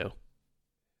Naruto.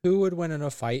 Who would win in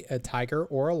a fight, a tiger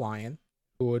or a lion?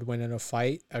 Who would win in a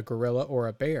fight, a gorilla or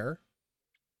a bear?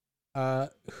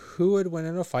 Who would win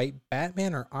in a fight,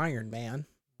 Batman or Iron Man?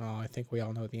 Oh, I think we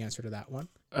all know the answer to that one.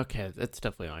 Okay, that's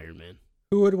definitely Iron Man.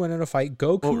 Who would win in a fight,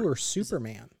 Goku Or- or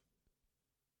Superman?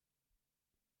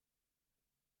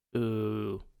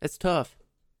 Ooh, that's tough.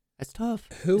 That's tough.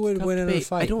 Who It's a would tough win in a debate.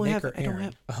 fight, Nick or I don't Aaron?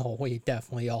 have. Oh, we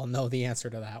definitely all know the answer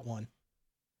to that one.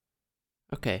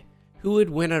 Okay, who would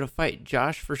win at a fight?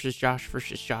 Josh versus Josh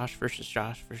versus Josh versus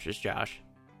Josh versus Josh.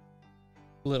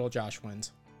 Little Josh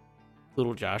wins.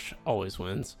 Little Josh always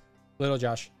wins. Little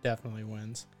Josh definitely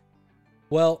wins.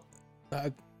 Well,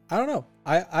 I don't know.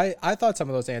 I thought some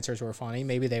of those answers were funny.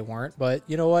 Maybe they weren't, but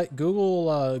you know what?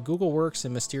 Google works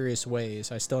in mysterious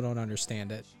ways. I still don't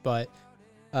understand it. But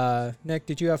Nick,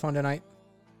 did you have fun tonight?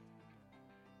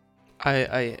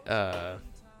 I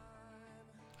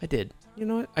did. You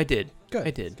know what? I did. Good.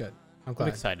 I did. Good. I'm I'm glad.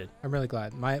 excited. I'm really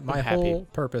glad. My happy. whole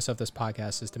purpose of this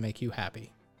podcast is to make you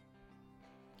happy.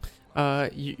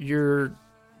 You're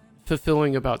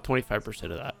fulfilling about 25%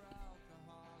 of that.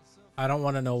 I don't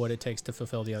want to know what it takes to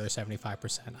fulfill the other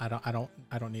 75%.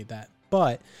 I don't need that.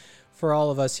 But for all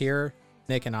of us here,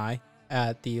 Nick and I,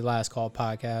 at the Last Call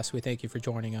podcast, we thank you for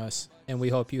joining us, and we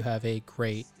hope you have a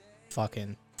great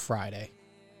fucking Friday.